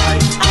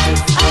I.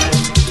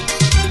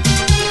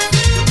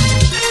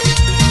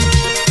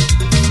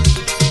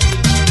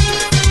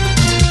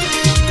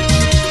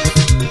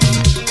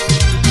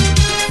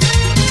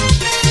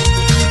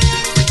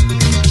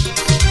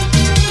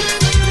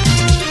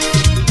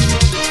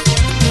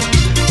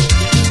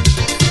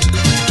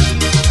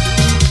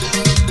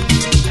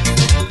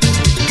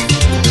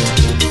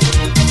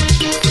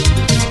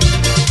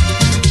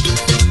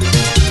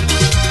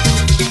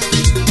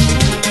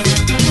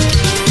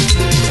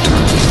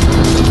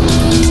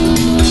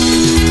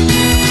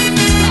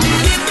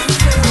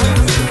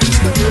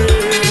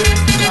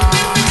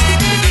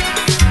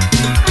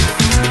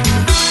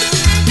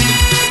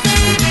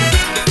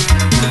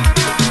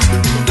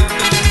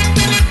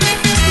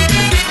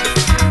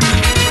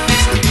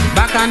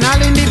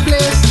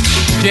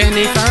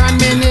 Jennifer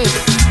and Menace.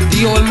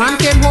 The old man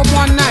came home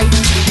one night,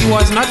 he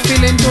was not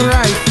feeling too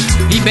right.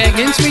 He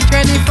begging sweet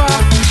Jennifer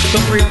to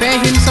prepare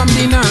him some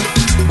dinner.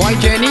 Boy,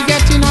 Jenny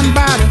getting on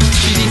bad,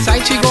 she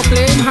decides she go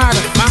playing hard.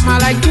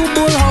 Mama like two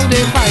bull how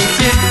they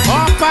fighting,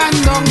 up and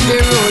down the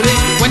road.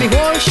 When the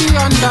whole she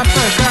under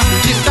pressure,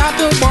 she start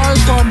to boil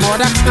for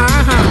mother.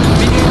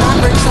 Me neighbor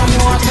bring some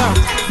water,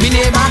 me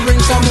neighbor bring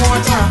some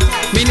water,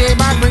 me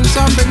neighbor bring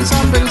some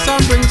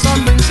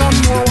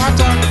more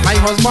water. My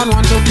husband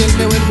want to kill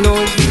me with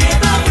blows.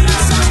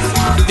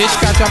 Dish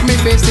catch up me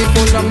face, they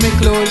pull down me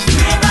clothes.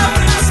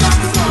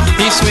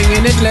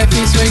 swinging it left,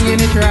 he swinging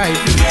it right.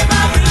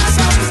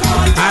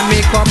 I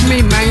make up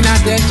me mind a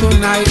dead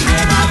tonight.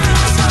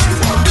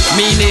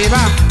 Me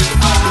neighbor,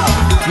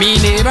 me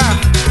neighbor,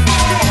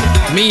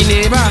 me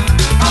neighbor,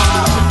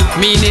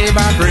 me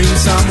neighbor, bring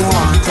some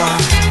water.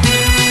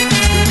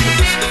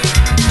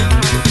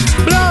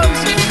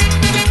 Blows.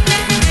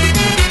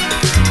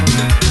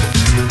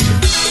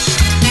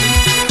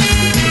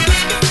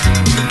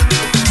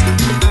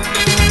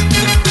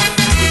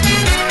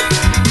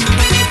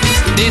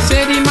 They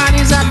say the man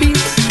is a beast.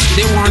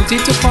 They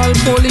wanted to call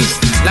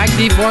police, like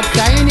the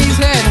vodka in his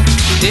head.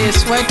 They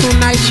swear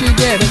tonight she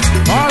dead.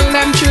 All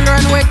them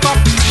children wake up,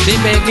 they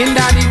begging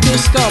daddy to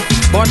stop,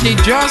 but they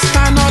just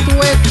cannot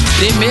wait.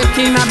 They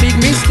making a big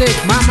mistake.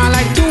 Mama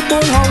like two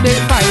bull, how they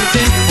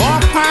fighting.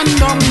 Up and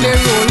down they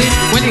rolling.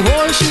 When the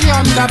whole she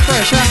under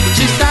pressure,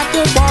 she start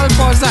to ball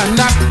for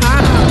Xander.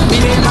 Me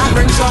neighbor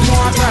bring some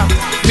water.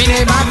 Me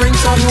neighbor bring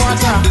some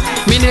water.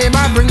 Me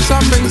neighbor bring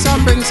some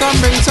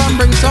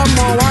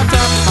more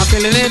water. I'm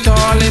feeling it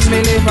all in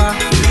me liver.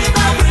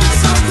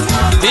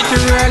 It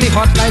really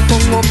hot like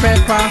Congo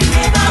pepper.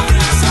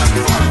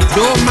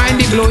 Don't mind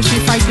the blow, she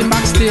fighting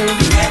back still.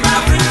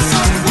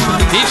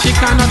 If she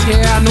cannot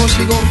hear, I know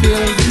she gon' feel.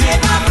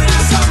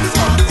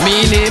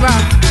 Me neighbor,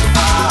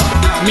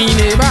 me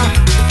neighbor,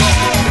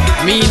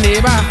 me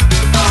neighbor,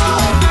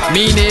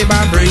 me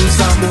neighbor, bring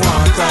some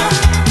water.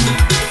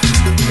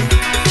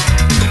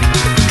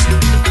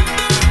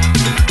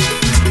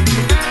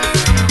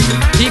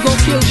 He go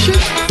kill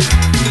shit.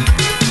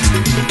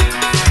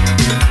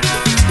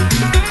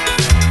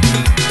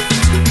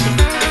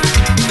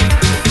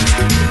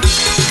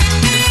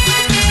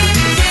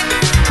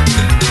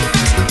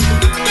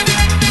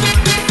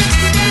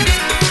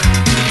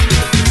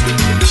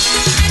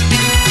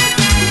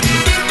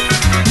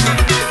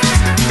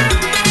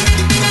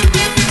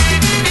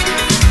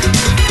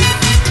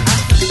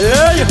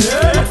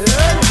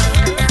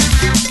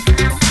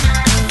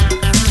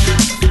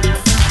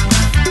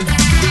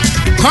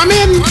 Come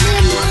in.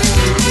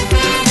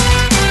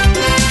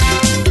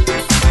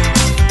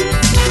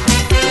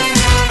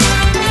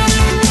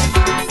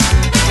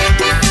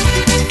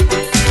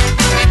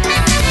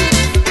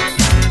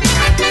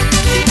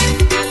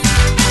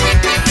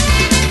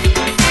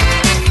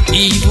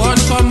 Yvonne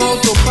come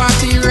out to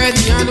party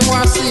ready and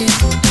wassy,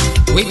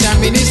 with a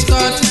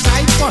miniskirt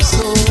tight for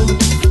so.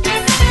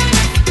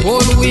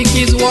 Whole week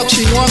is work,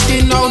 she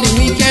walking now, the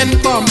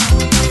weekend come.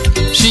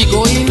 She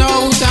going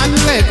out and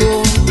let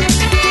go.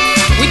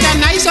 With a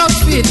nice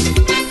outfit,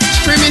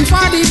 screaming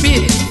for the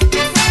beat.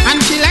 And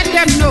she let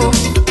them know,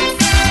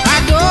 I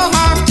don't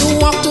have to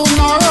work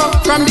tomorrow.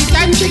 From the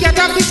time she get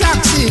off the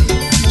taxi,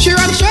 she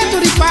run straight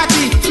to the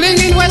party,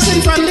 flinging west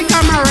in front the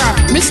camera.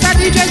 Mr.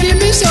 DJ give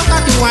me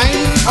soca to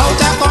wine. Out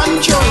of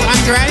control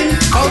and grind.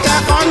 Out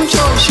of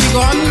control, she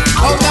gone.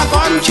 Out of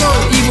control,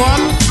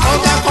 Yvonne. Out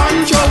of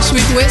control,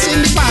 sweet waist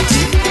in the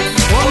party.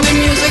 Only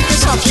music to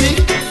stop she,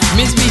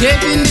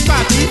 misbehave in the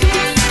party.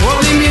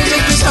 Only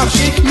music to stop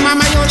she,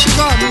 mama yo she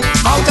gone.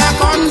 Out of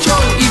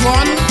control,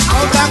 Yvonne.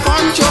 Out of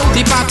control,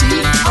 the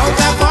party. Out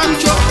of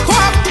control,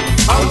 Cork.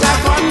 Out of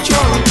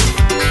control.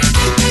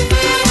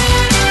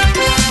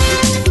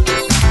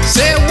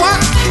 Say what?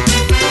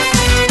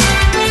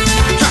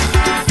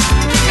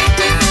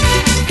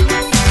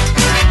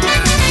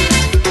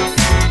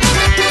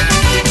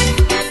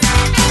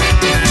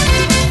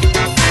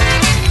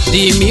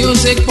 The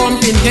music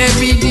pumping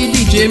heavy, the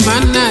DJ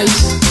man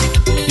nice.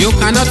 You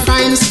cannot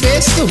find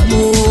space to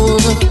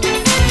move.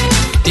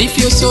 If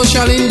you're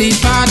social in the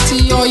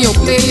party or you're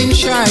playing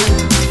shy,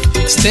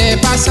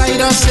 step aside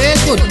or say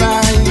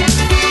goodbye.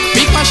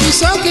 Because she's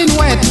soaking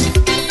wet,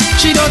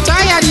 she don't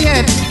tired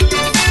yet,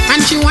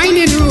 and she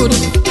whining rude.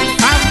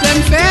 Have them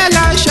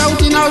fellas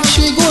shouting out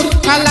she good.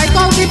 I like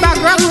how the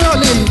background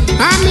rolling.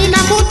 I'm in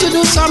a mood to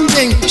do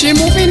something. She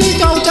moving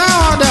it out of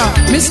order.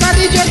 Mr.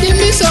 DJ give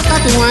me soca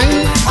to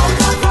wine.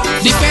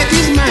 The pet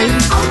is mine.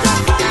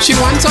 She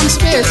wants some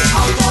space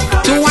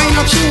to wind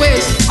up she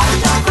waist.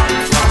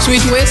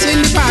 Sweet waist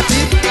in the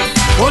party.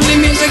 Only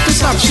music to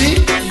stop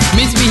she,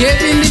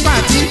 misbehave in the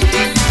party.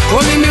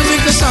 Only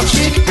music to stop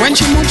she, when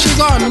she move she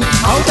gone.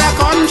 Out of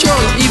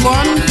control,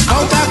 Yvonne.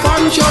 Out of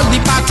control, the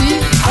party.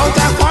 Out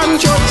of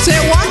control, say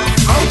what?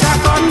 Out of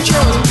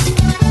control.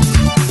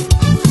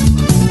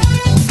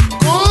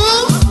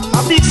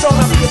 A big song,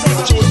 a big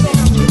song.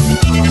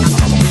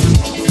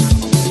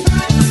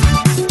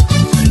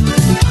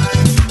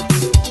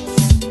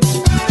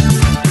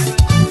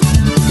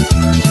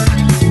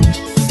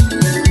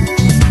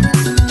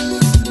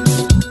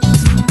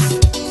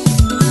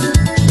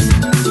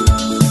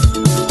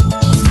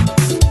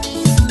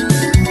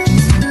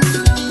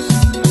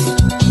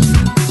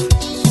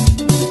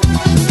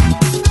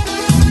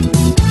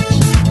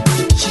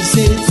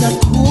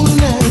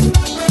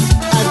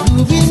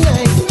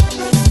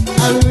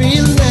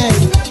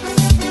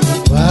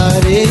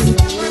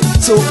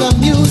 Soca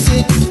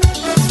music,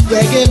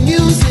 reggae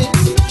music,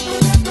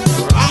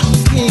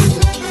 rocking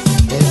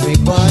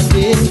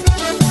everybody.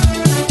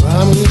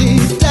 From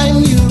the time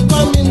you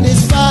come in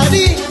this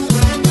party,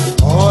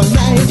 all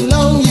night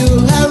long you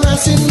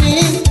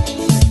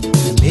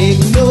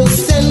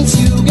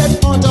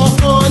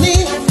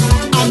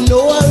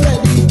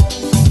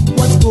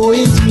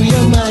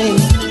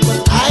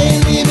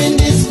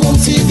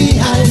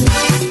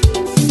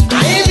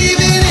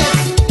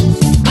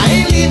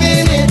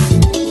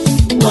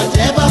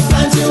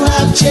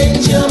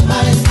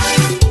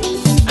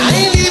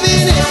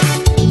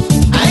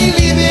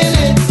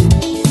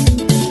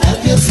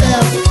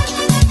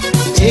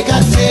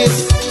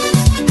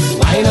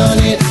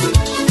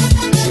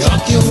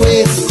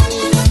waist.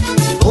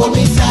 Hold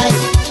me tight,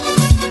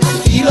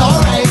 feel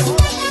alright.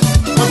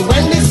 But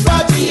when this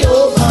party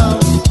over,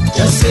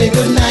 just say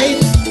goodnight.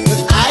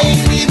 'Cause I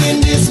ain't leaving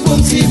this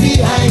Bumsy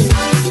behind.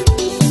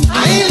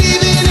 I ain't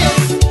leaving it,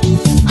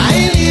 I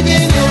ain't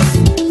leaving it.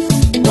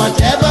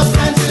 Whatever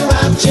plans you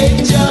have,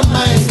 change your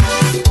mind.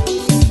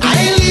 I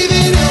ain't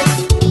leaving it,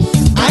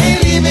 I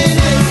ain't leaving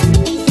it.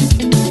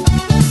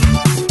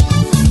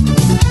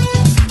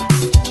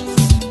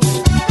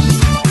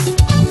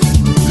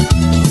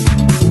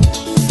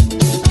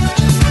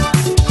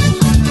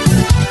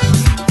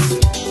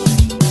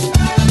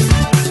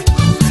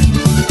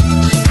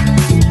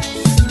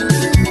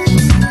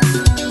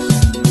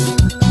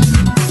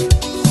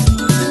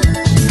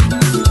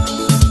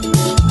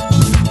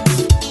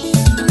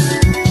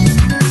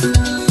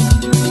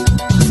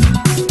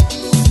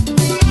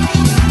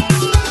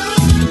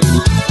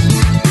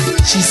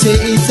 Say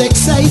it's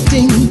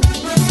exciting,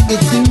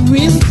 it's the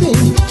real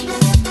thing,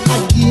 a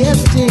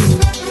gifting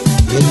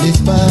in this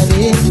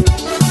party.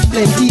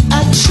 Plenty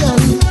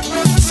action,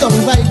 some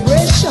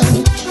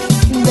vibration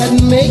that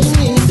make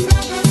me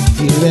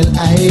feel well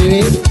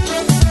irate.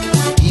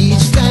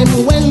 Each time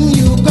when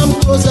you come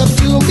close up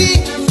to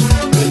me,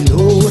 you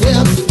know the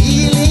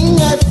feeling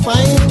I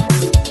find.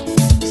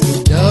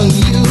 Slow down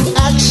you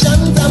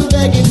actions, I'm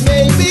begging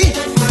baby,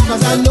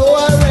 'cause I know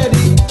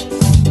already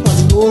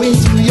what's going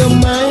through your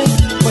mind.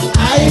 But I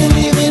ain't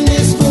leaving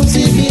this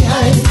Bumsy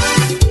behind.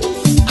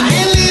 I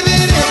ain't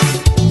leaving it,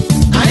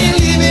 I ain't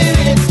leaving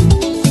it.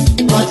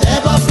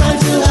 Whatever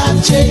plans you have,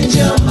 change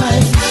your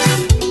mind.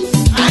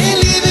 I ain't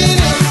leaving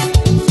it,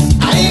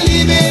 I ain't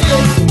leaving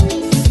it.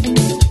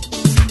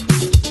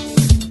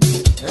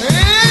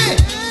 Hey!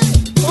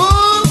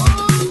 Oh!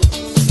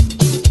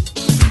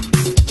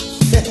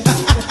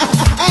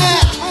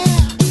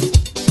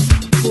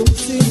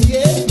 Bumsy,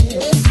 yeah.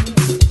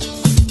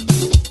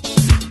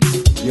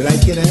 You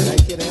like it, eh?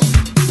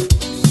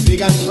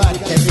 Big and fat,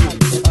 heavy,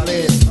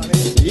 solid.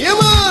 Yeah,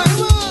 man!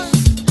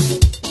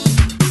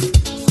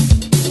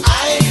 I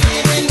ain't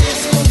leaving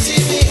this Bumsy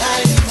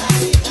behind.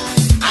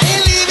 I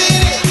ain't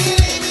leaving it,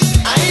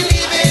 I ain't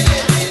leaving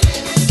it.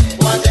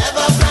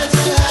 Whatever plans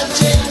you have,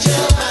 change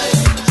your mind.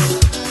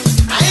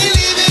 I ain't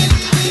leaving,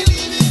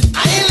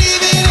 I ain't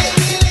leaving it.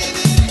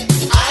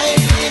 I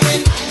ain't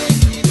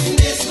leaving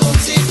this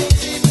Bumsy.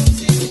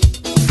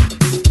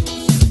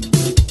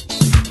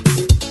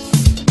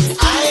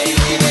 I ain't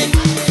leaving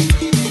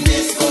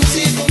this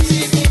Bumsy.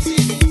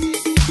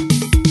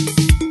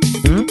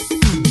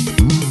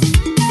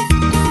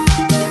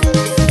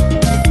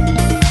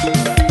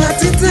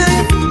 Party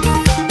time.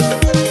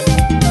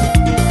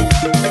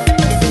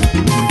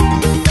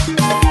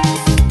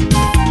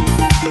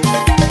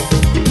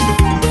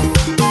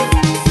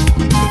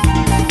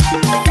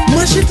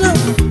 Mash it up.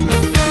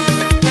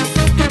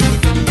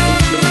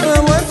 I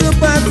want to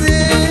party.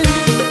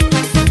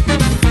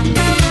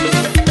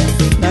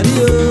 Daddy,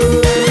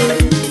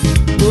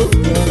 oh,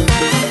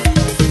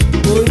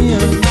 oh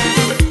yeah.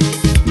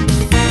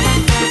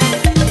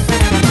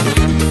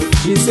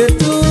 She said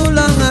too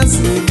long I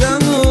sit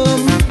down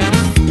home,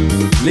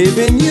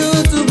 leaving you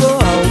to go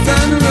out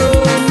and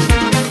roam.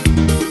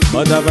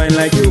 But I find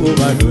like you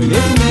overdoing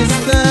it,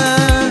 mister.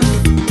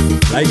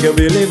 Like you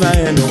believe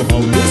I know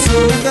how to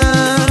soca.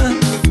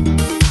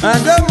 I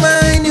don't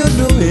mind you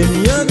doing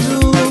your do,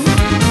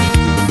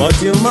 but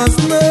you must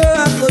know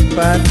I could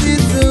party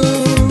too.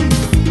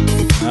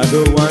 I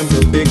don't want to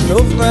pick no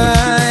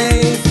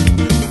fight,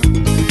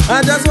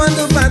 I just want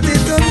to party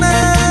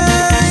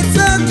tonight.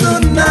 So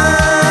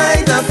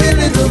tonight I feel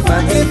it to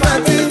party,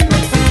 party.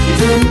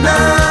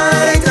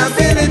 Tonight I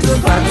feel it to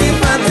party,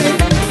 party.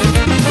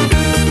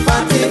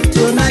 Party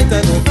tonight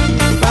I go,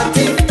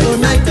 party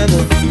tonight I go,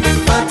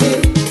 party.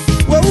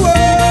 Whoa, whoa.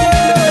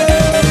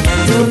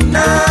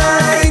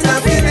 Tonight I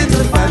feel it to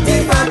party,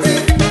 party.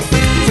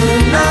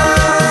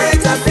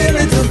 Tonight I feel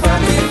it to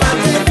party,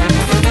 party.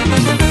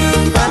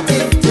 Party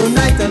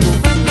tonight I go,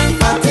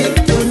 party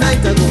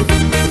tonight I go,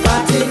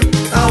 party.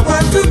 I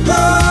want to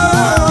go.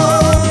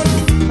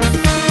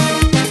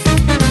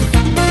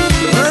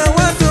 I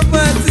want to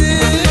party.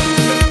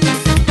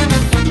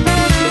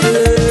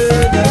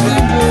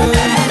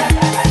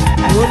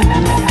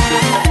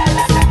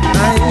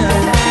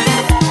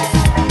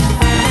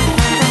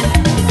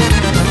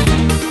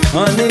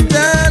 Honey,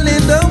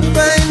 darling, don't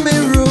find me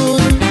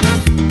rude.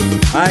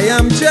 I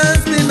am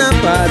just in a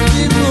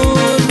party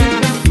mood.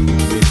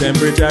 The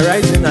temperature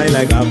rising high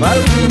like a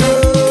volcano.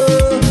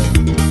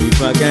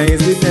 If I can't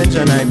ease the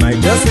tension, I might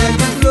just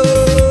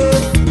explode.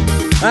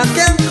 I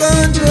can't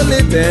control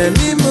it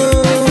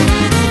anymore.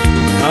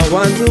 I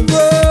want to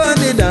go on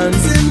the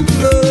dancing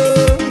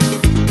floor.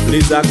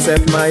 Please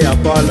accept my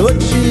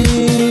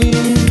apology,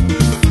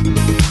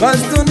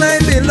 'cause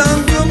tonight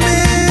belongs to me.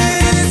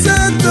 So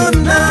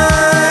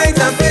tonight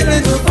I feel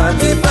it to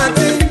party,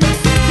 party.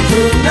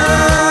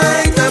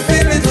 Tonight I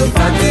feel it to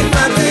party,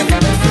 party.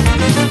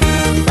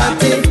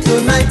 Party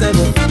tonight I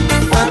go,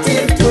 party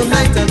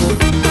tonight I go,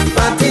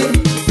 party.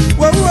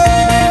 Whoa,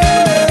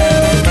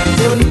 whoa.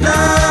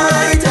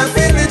 Tonight I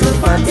feel it to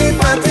party,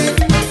 party.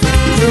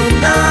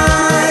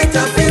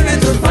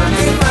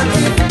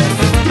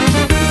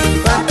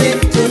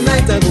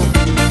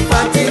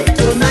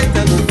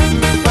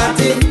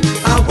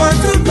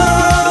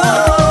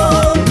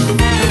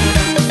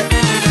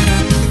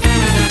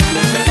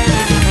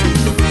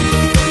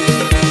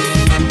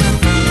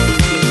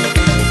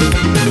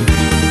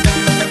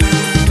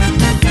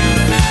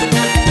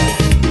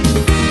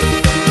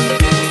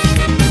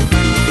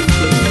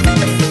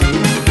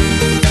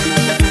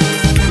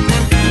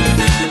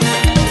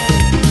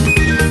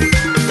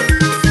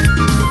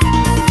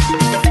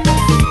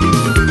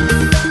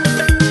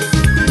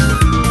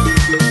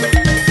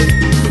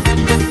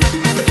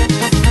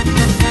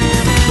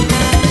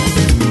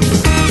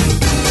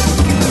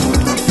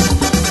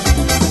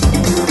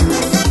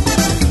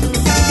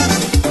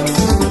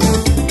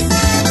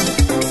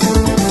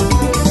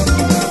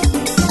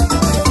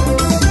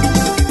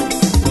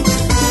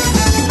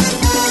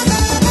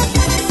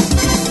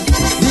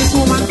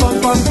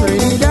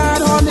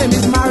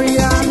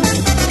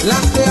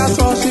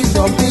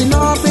 jumping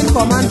up in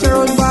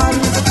Comanchero's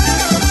band.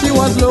 She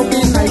was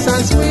looking nice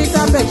and sweet,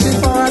 I bet she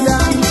for a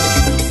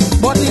dance.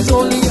 But it's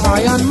only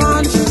Iron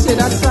Man, she said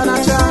that's not a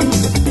chance.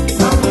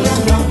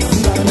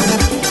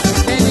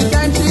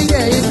 Anytime she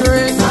get it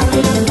rain,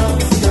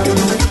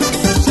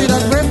 she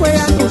does break away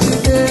and push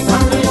it in.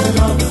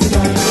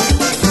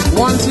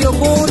 Once you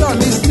go down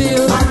the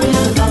steel,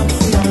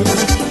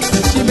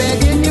 she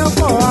begging you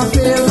for a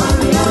fill.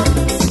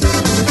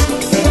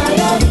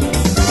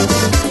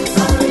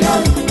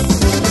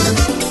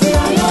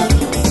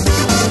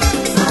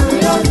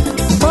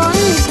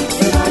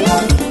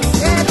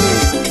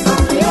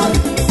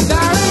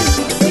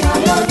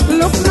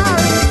 Look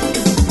married.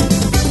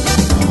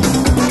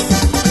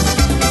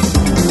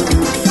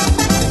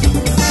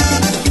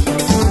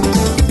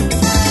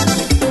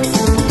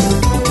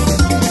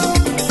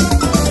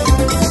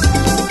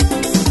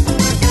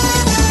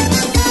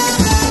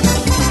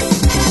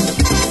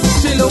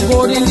 She look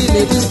good in the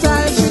latest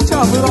style, she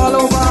travel all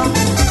over.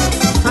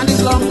 And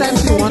it's long time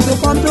she want to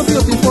come to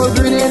beautiful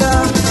Grenada.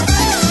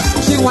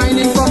 She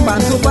whining from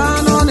band to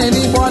band on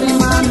anybody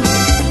man.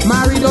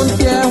 Mary don't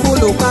care who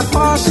look at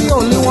her, she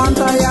only want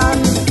a yarn.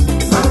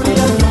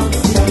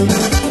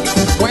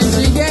 When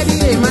she get the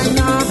A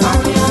minor,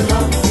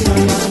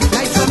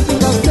 like something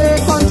just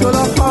take control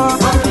of her.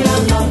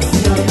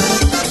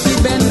 She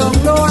bend down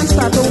low and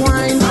start to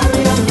whine.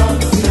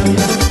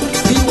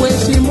 The way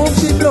she moves,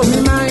 she blow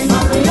me mind.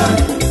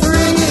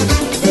 Ring it,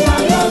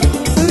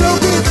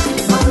 look it,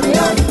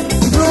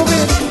 groove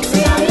it,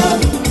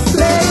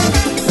 play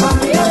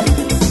it,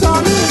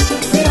 turn it,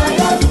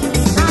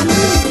 and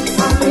it,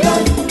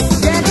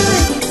 get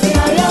it,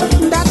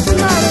 that's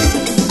right.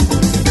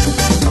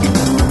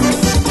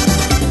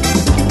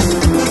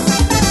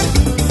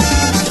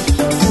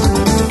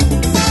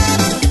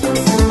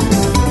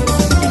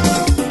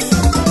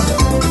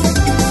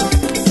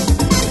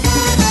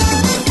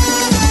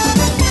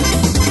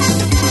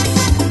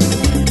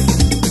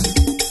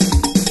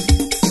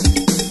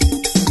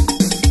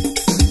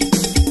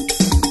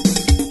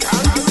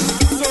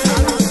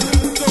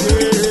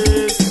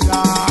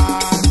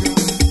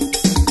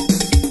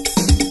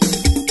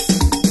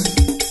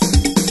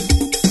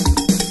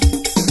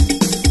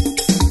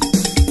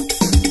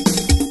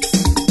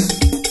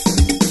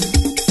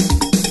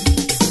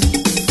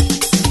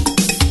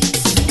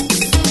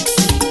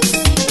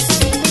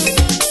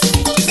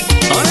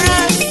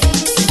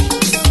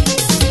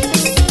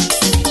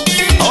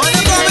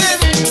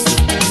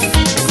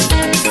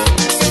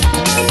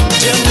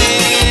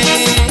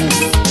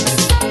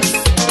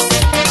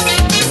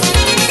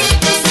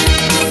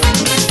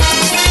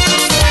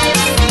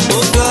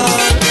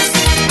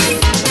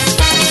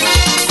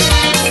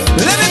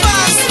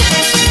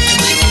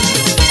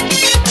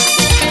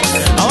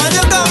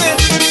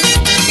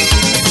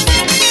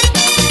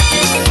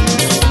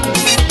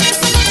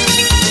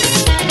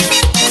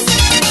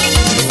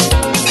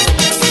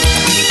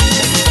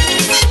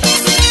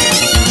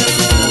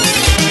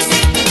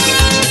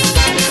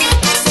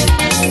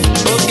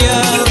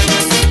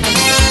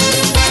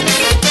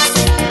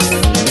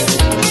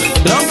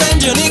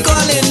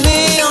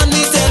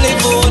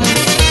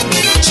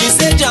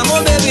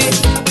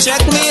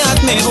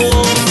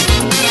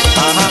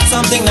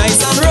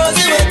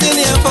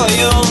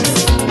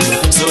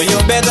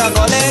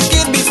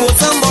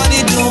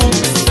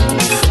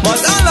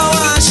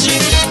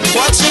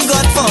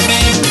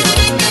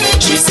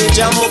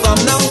 Ajamu,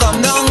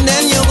 come down,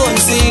 then you go and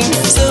sing.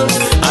 So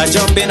I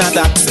jump in a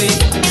taxi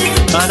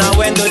and I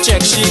went to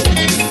check she.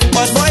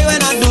 But boy,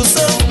 when I do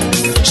so,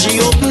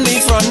 she opened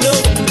the front door.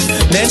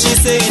 Then she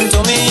saying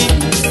to me,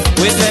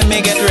 wait, let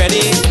me get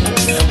ready.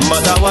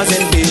 But I was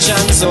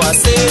impatient, so I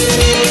said,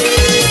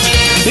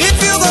 if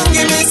you gon'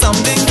 give me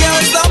something,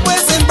 girl, stop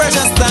wasting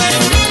precious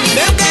time.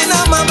 Them kind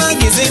of mama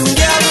kissing,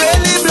 girl,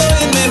 really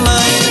blowing my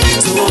mind.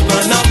 So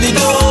open up the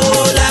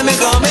door, let me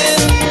come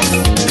in.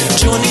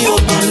 Juni,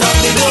 open up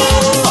the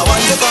door, I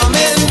want to come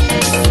in.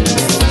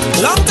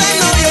 Long time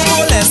now you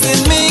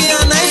molesting me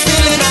and I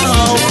feeling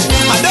how.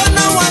 I don't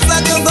know what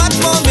that you got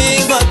for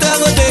me, but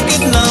I go take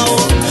it now.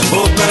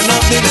 Open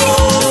up the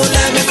door,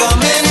 let me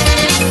come in.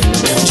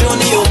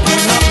 Juni,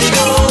 open up the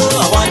door,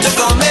 I want to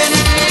come in.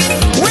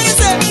 We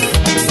say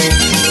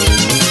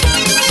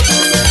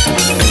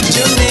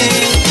Juni,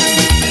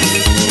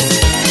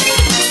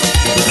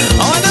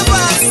 I want to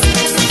pass.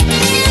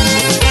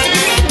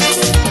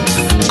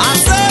 I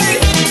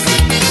say,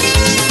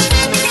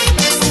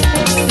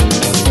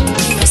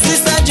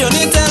 Sister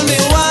Juni, tell me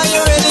why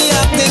you really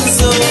acting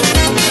so.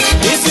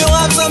 If you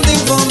have something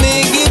for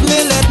me, give me,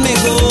 let me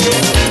go.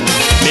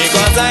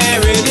 Because I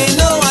really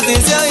know what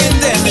is your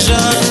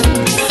intention.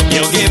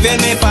 You're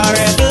giving me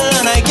parable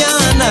and I can't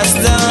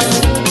understand.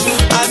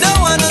 I don't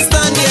wanna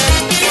stand yet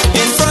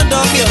in front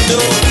of your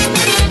door,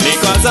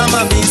 because I'm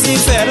a busy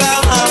fella,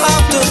 I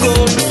have to go.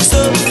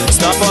 So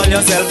stop all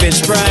your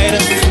selfish pride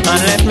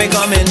and let me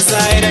come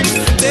inside.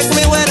 Take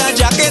me with a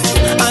jacket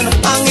and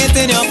hang it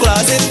in your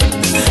closet.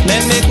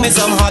 Then make me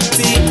some hot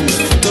tea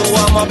to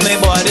warm up my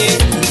body,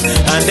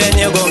 and then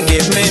you gon'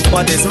 give me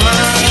what is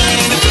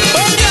mine.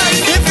 Oh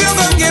yeah, if you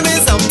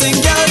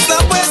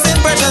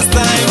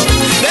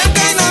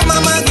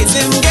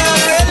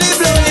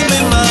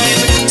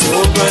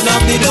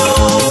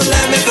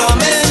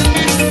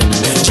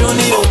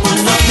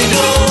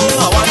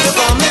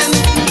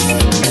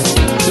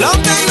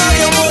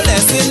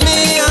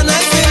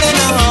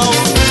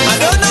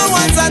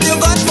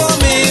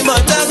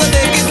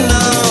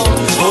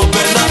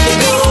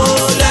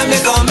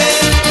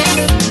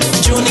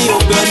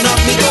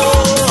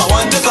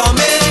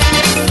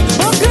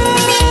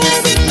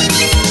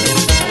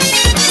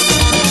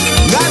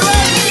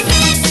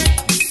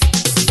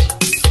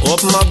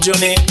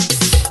Johnny.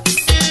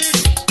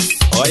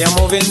 Oh, you're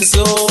moving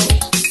so.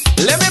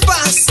 Let me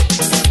pass.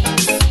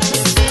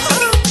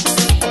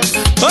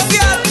 Oh,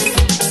 girl.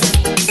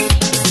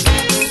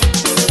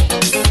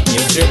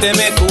 You treat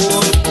me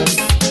cool.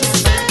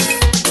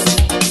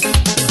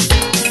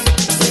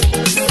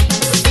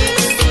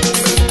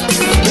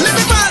 Let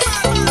me pass.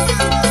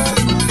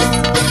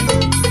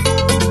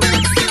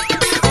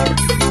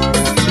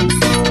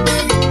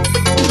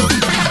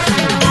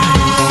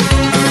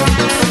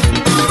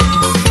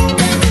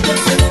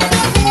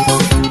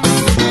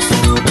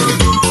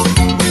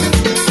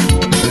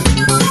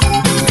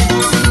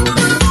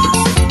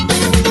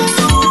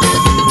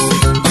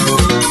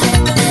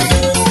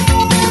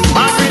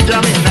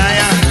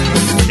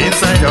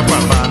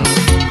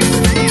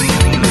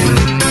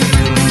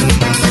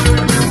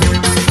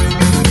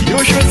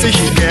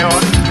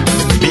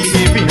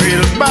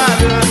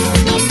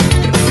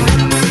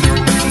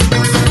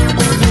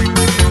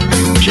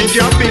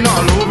 Jumping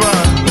all over,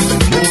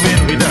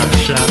 moving with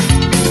action,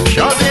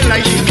 shouting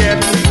like she get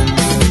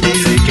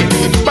easy can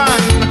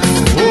pan.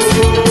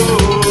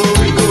 Oh,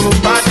 we go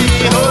party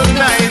all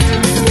night.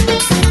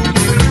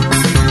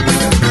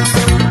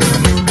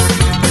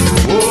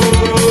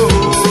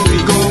 Oh, we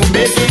go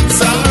make it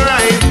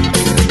sunrise.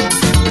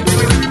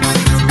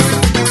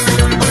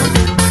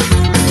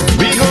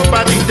 We go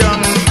party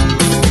down,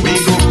 we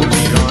go put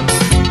it on.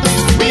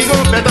 We go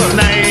better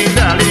night,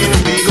 darling.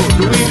 We go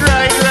do it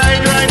right,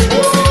 right, right.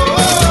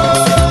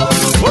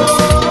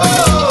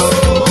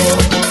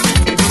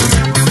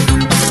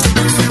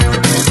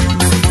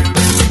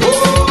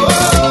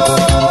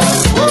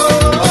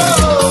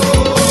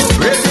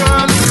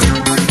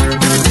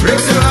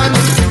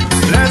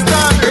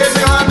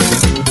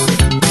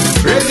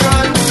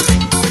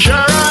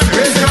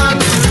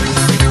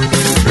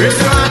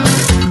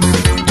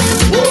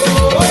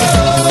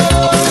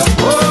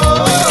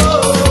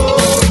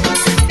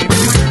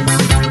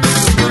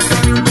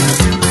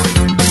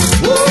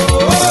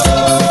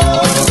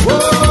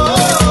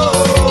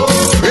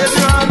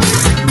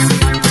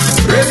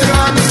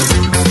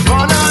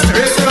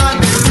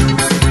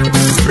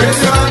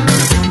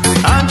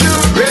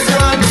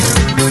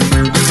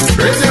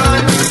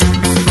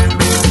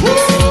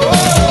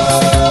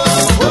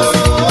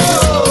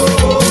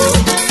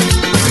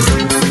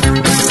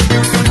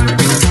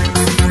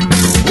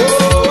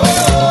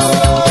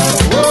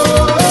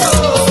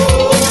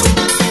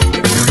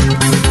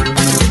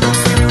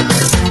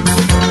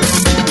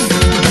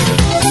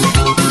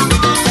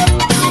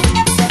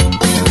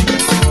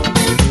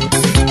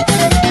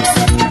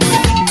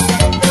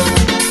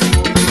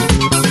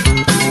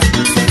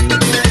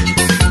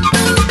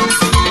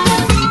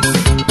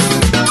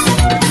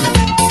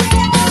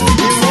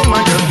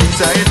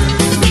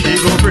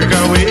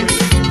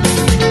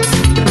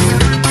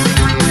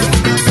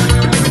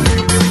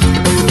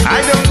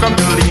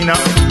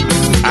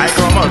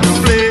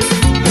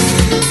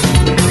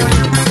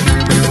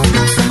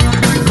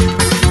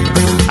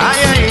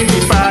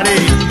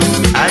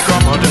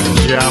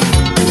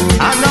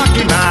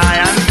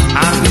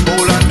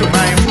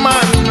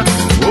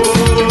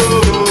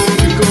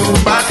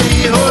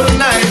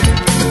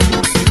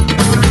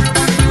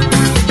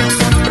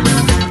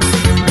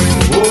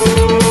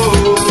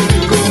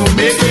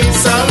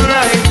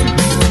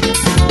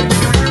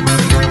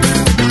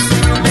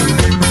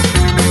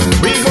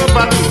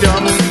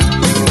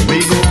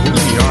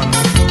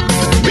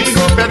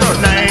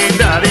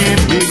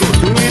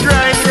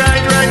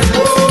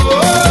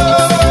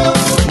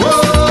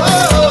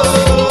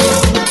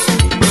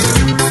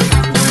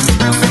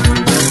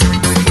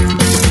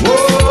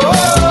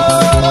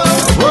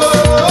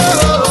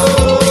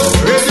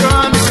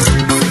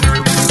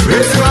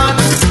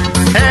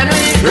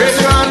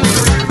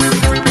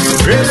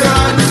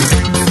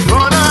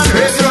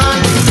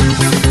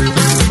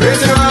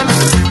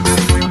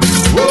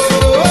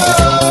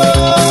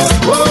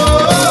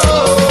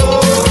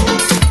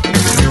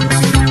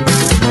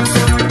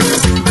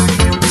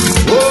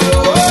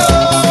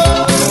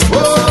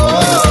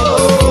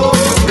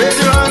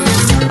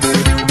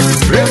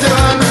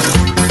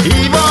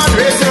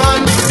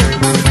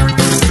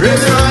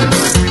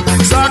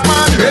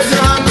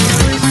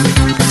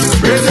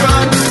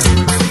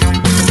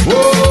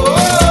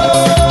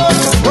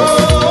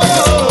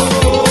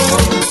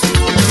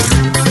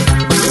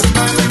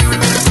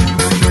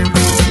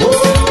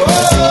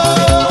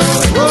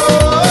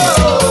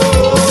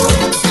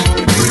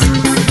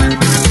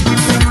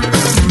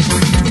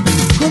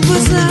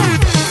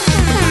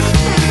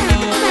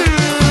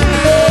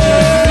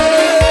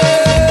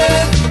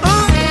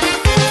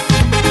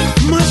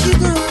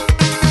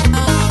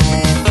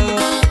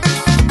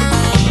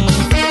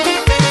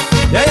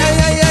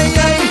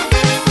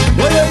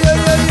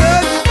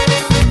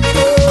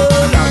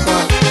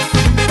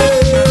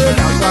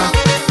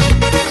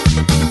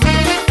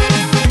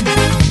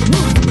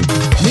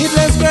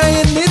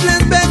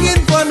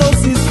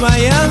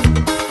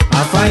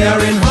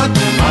 firing hot,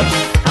 hot,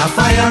 a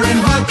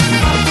firing hot,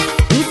 hot.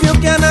 If you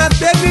cannot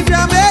take the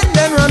jam,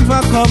 then run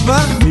for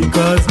cover,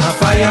 because a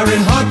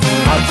firing hot,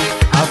 hot,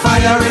 a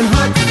firing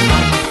hot.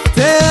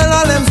 Tell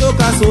all them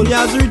soca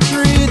soldiers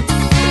retreat.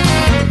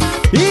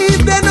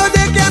 If they know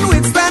they can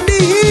withstand the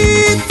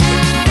heat,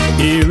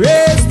 the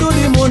race to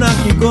the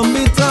monarchy gon'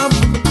 be tough.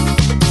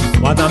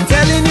 What I'm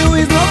telling you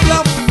is no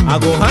bluff. I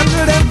go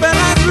handle them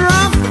fellas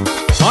rough.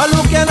 All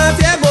who cannot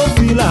hear go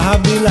feel I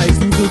have the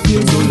license to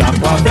kill. So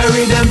Qua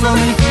bury them for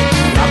me.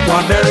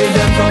 Qua bury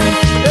them for me.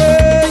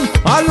 Hey,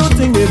 all who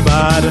think they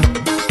bad,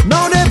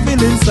 now they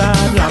feeling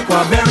sad.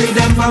 Qua bury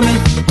them for me.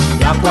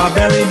 Qua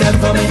bury them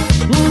for me.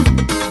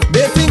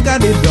 They think I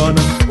did done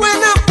when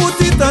I put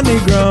it on the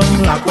ground.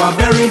 Qua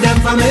bury them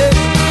for me.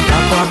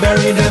 Qua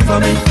bury them for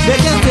me. They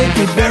can take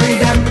it, bury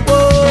them.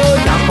 Oh,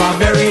 Qua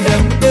bury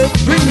them. Hey,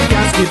 bring the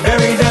casket,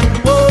 bury them.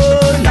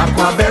 Oh,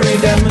 Qua bury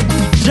them.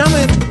 Jam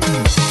it.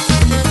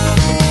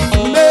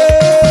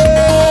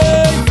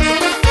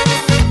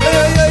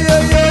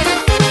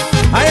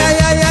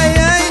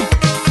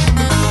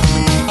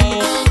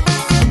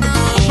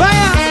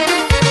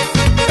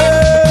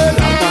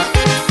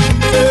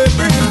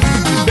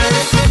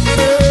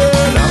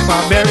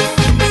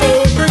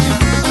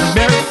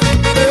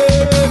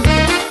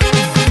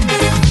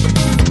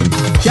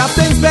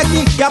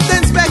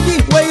 Captain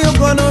Specky, where you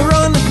gonna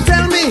run?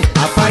 Tell me.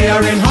 A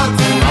firing hot,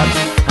 hot,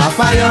 a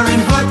firing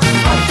hot,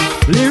 hot.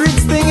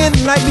 Lyrics stinging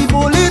like the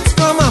bullets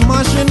from a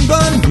machine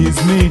gun. Is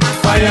me. A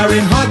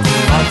firing hot,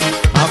 hot,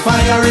 a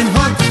firing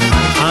hot.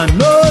 I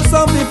know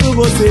some people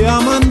go say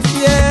I'm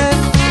unfair.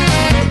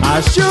 I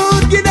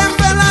should give them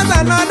fellas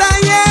another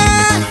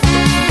year,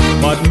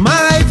 but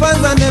my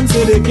fans and them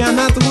say they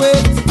cannot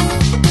wait.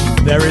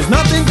 There is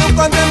nothing to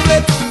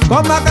contemplate.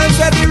 Come back and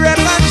set the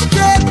record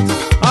straight.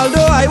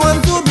 Although I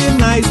want to be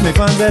nice, my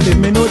fans they leave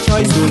me no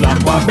choice. So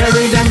Qua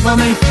bury them for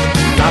me.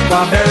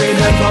 Qua bury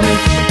them for me.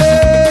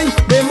 Hey,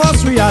 they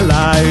must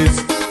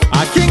realize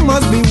a king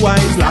must be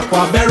wise.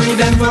 Qua bury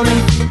them for me.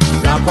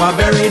 Qua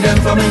bury them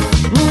for me.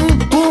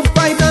 Who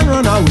fight and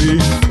run away,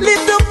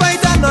 live to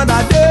fight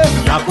another day.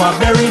 Qua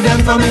bury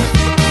them for me.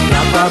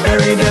 Qua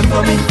bury them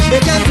for me. They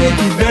can't take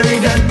it, bury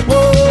them.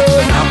 Oh,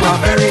 Qua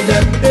bury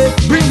them. Hey,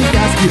 bring the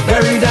casket,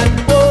 bury them.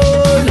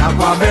 Oh,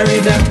 Qua bury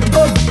them.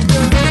 Oh.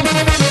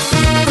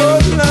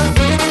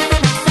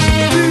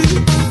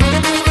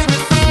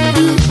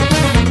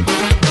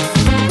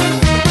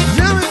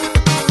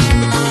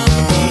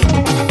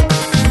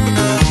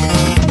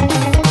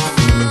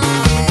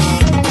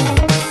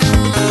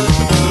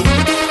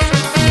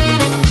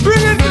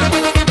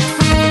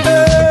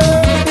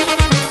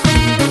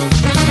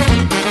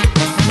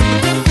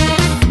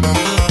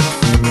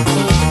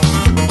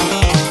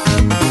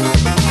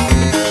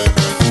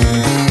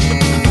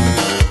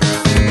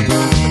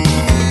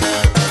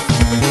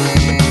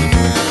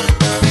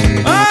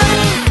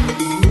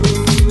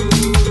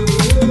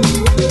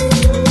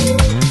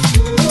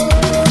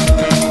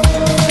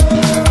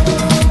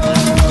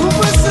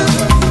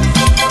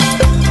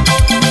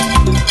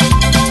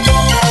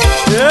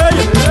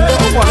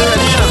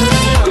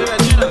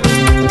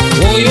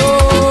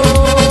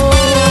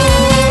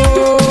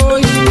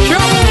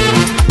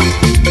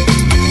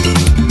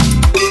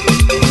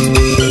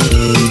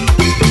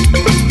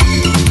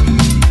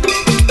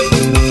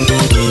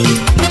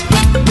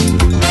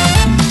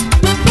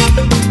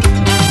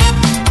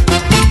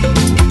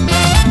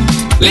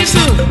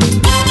 Listen,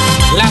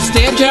 last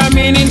day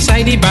jamming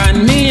inside the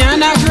band, me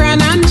and a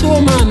grand and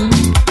woman.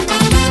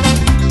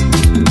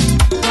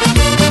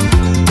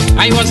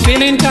 I was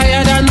feeling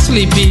tired and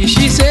sleepy.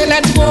 She said,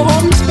 let's go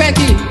home,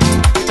 Specky.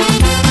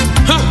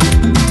 Huh.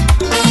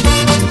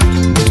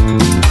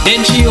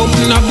 Then she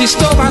opened up the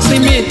stove and see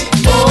meat.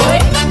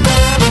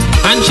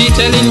 And she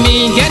telling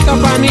me, get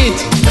up on it.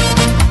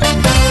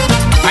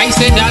 I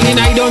said, darling,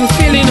 I don't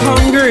feeling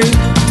hungry.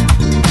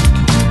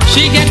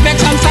 She get back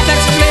and start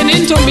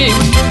explaining to me.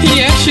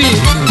 Yeah, she.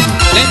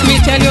 Let me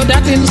tell you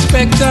that,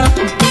 Inspector.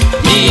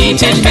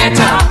 Eating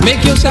better.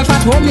 Make yourself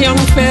at home, young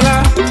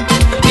fella.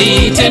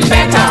 Eating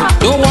better.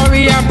 Don't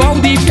worry about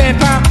the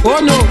pepper.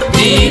 Oh no.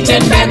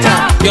 Eating better.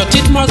 Your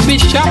teeth must be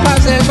sharp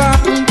as ever.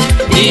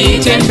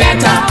 Eating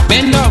better.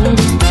 Bend down.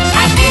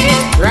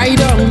 Right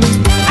down.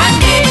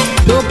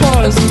 Don't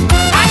pause.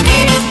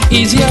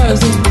 It's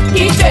yours.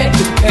 Eat it.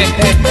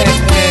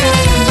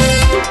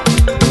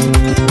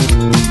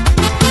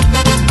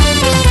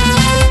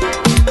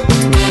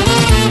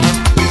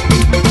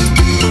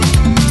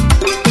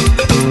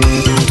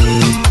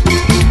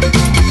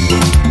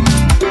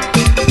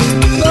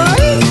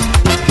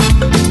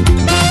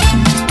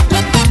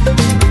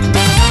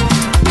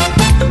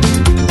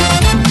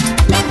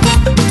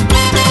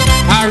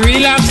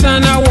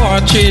 And I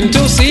watching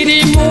to see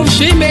the move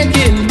she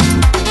making.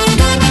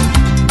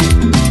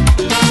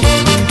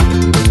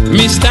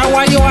 Mister,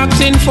 why you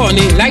acting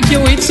funny? Like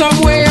you eat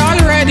somewhere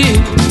already.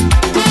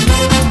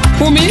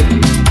 Who me?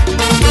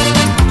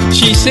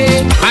 She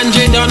said,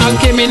 Andre Donald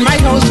came in my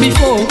house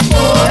before.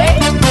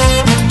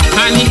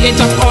 And he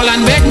ate up all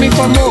and begged me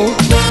for more.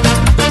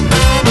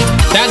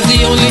 That's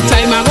the only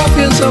time I go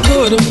feel so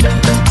good.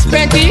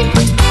 Specky,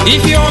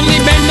 if you only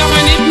bend down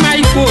and eat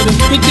my food,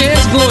 it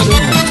tastes good.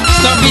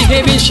 Stop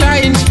behaving Fisher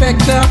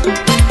Inspector.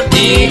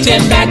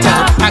 Eating better.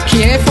 I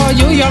care for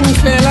you, young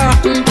fella.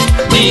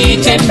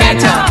 Eating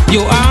better.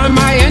 You are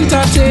my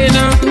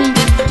entertainer.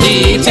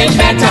 Eating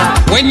better.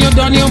 When you're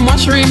done, you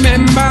must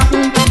remember.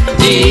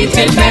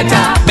 Eating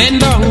better.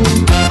 Bend down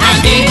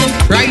and eat.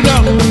 Right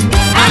down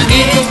and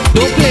eat.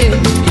 Don't play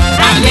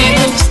and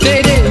eat.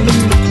 Stay there.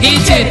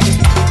 Eat it.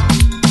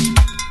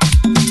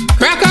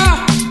 Cracker,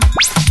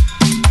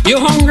 you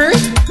hungry?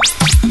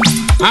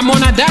 I'm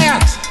on a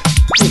diet.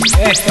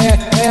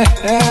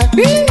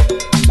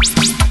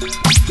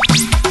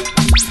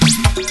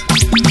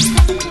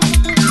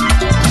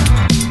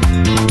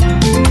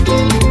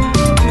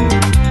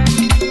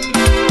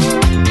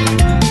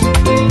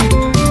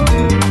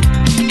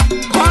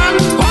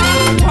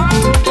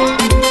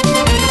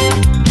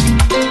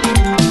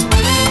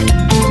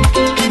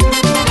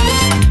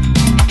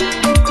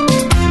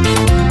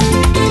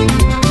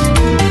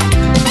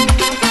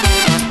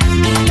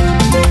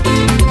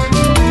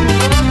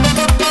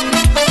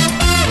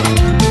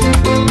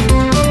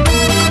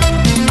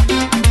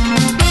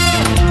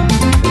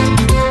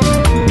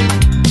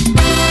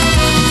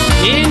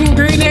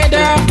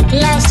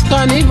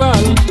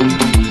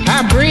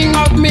 I bring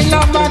up me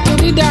lover to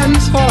the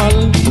dance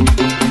hall.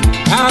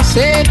 I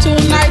say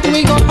tonight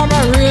we gon' have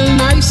a real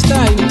nice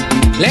time.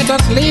 Let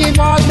us leave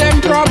all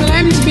them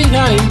problems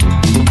behind.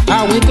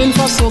 I'm waiting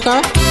for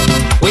soca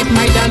with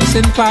my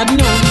dancing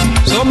partner.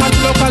 So much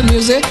local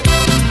music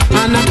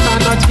and I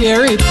cannot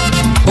hear it.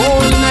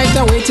 Whole night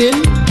I'm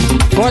waiting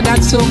for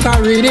that soca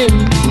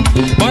rhythm.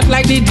 But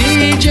like the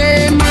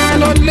DJ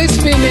man only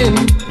spinning.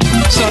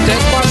 So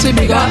take posse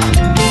big up,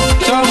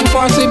 tongue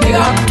posse big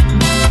up,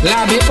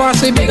 labby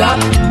posse big up,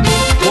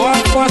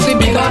 walk posse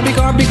big up, big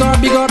up, big up,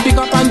 big up, big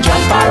up, and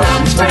jump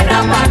around, spread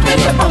up and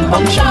with your bum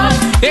bum shot.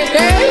 Hey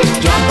hey,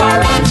 jump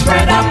around,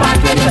 spread up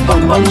and with your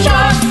bum bum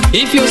shot.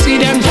 If you see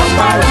them jump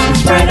around,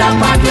 spread up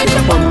and with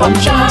your bum bum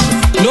shot.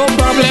 No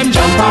problem,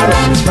 jump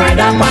around, spread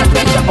up and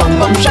with your bum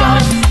bum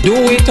shot. Do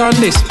it on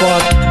the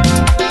spot.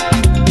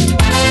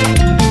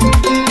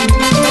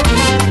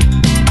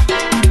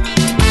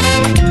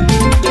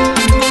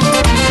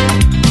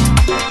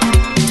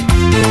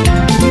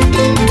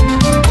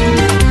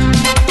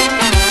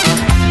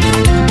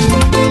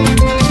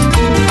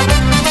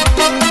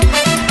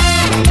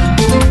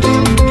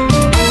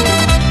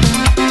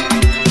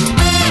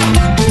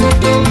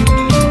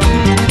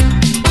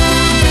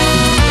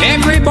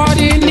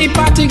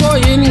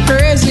 Going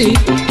crazy.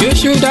 You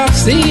should have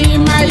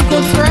seen my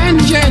good friend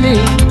Jenny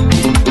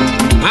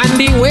and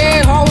the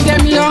way how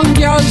them young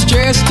girls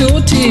dress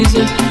to tease.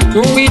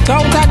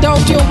 Without a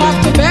doubt you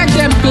have to beg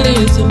them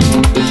please.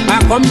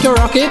 I come to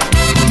rock it,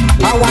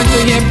 I want to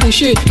hear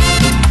push it.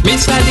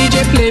 Mr.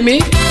 DJ play me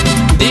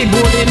the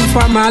bowling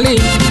family.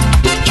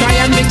 Try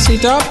and mix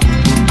it up,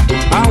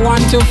 I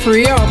want to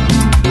free up.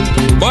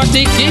 But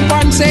they keep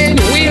on saying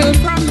wheel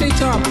from the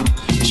top.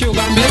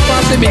 Sugar milk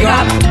posse big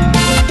up,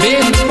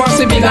 Vince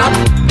posse big up,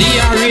 the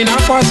arena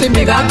posse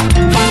big up,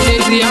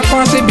 Fantasia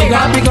posse big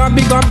up, big up,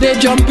 big up, they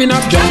jumping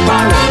up, jump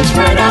around,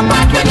 spread up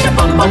and get your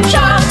bum bum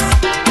shots.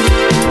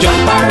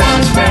 Jump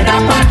around, spread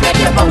up and get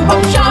your bum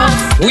bum shots.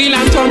 Wheel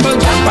and tumble,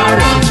 jump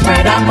around,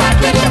 spread up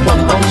and get your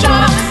bum bum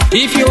shots.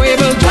 If you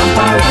able, jump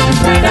around,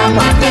 spread up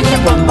and get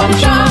your bum bum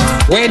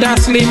shots. Whether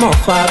slim or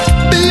fat,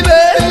 baby.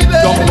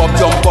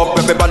 Jump up,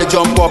 everybody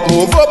jump up,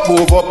 move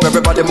up,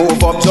 everybody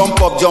move up,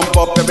 jump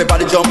up,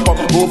 everybody jump up,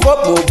 move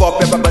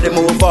up, everybody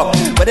move up.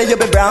 Whether you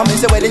be brown, me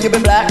say whether you be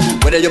black,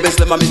 whether you be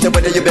slim, me say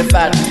whether you be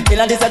fat. In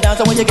a this a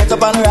dance when you get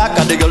up on the rock,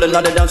 and the girl in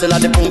the dance and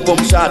the boom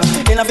boom shot.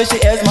 In a fishy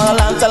air, small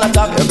lance and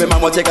talk, every man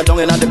will take a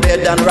tongue in the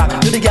bed and rock.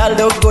 Do the girl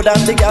look good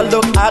and the girl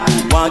look hot?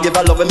 Wanna give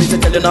a love and me say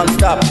tell you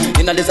non-stop.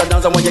 In a this a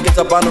dance when you get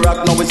up on the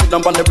rock, now we sit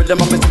down on the rhythm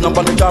and we sit down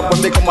on the drop.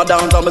 When we come a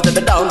down, we say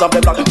the downs of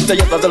the block. We say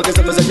you puzzle, we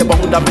say you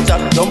bound up the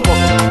chat, jump up.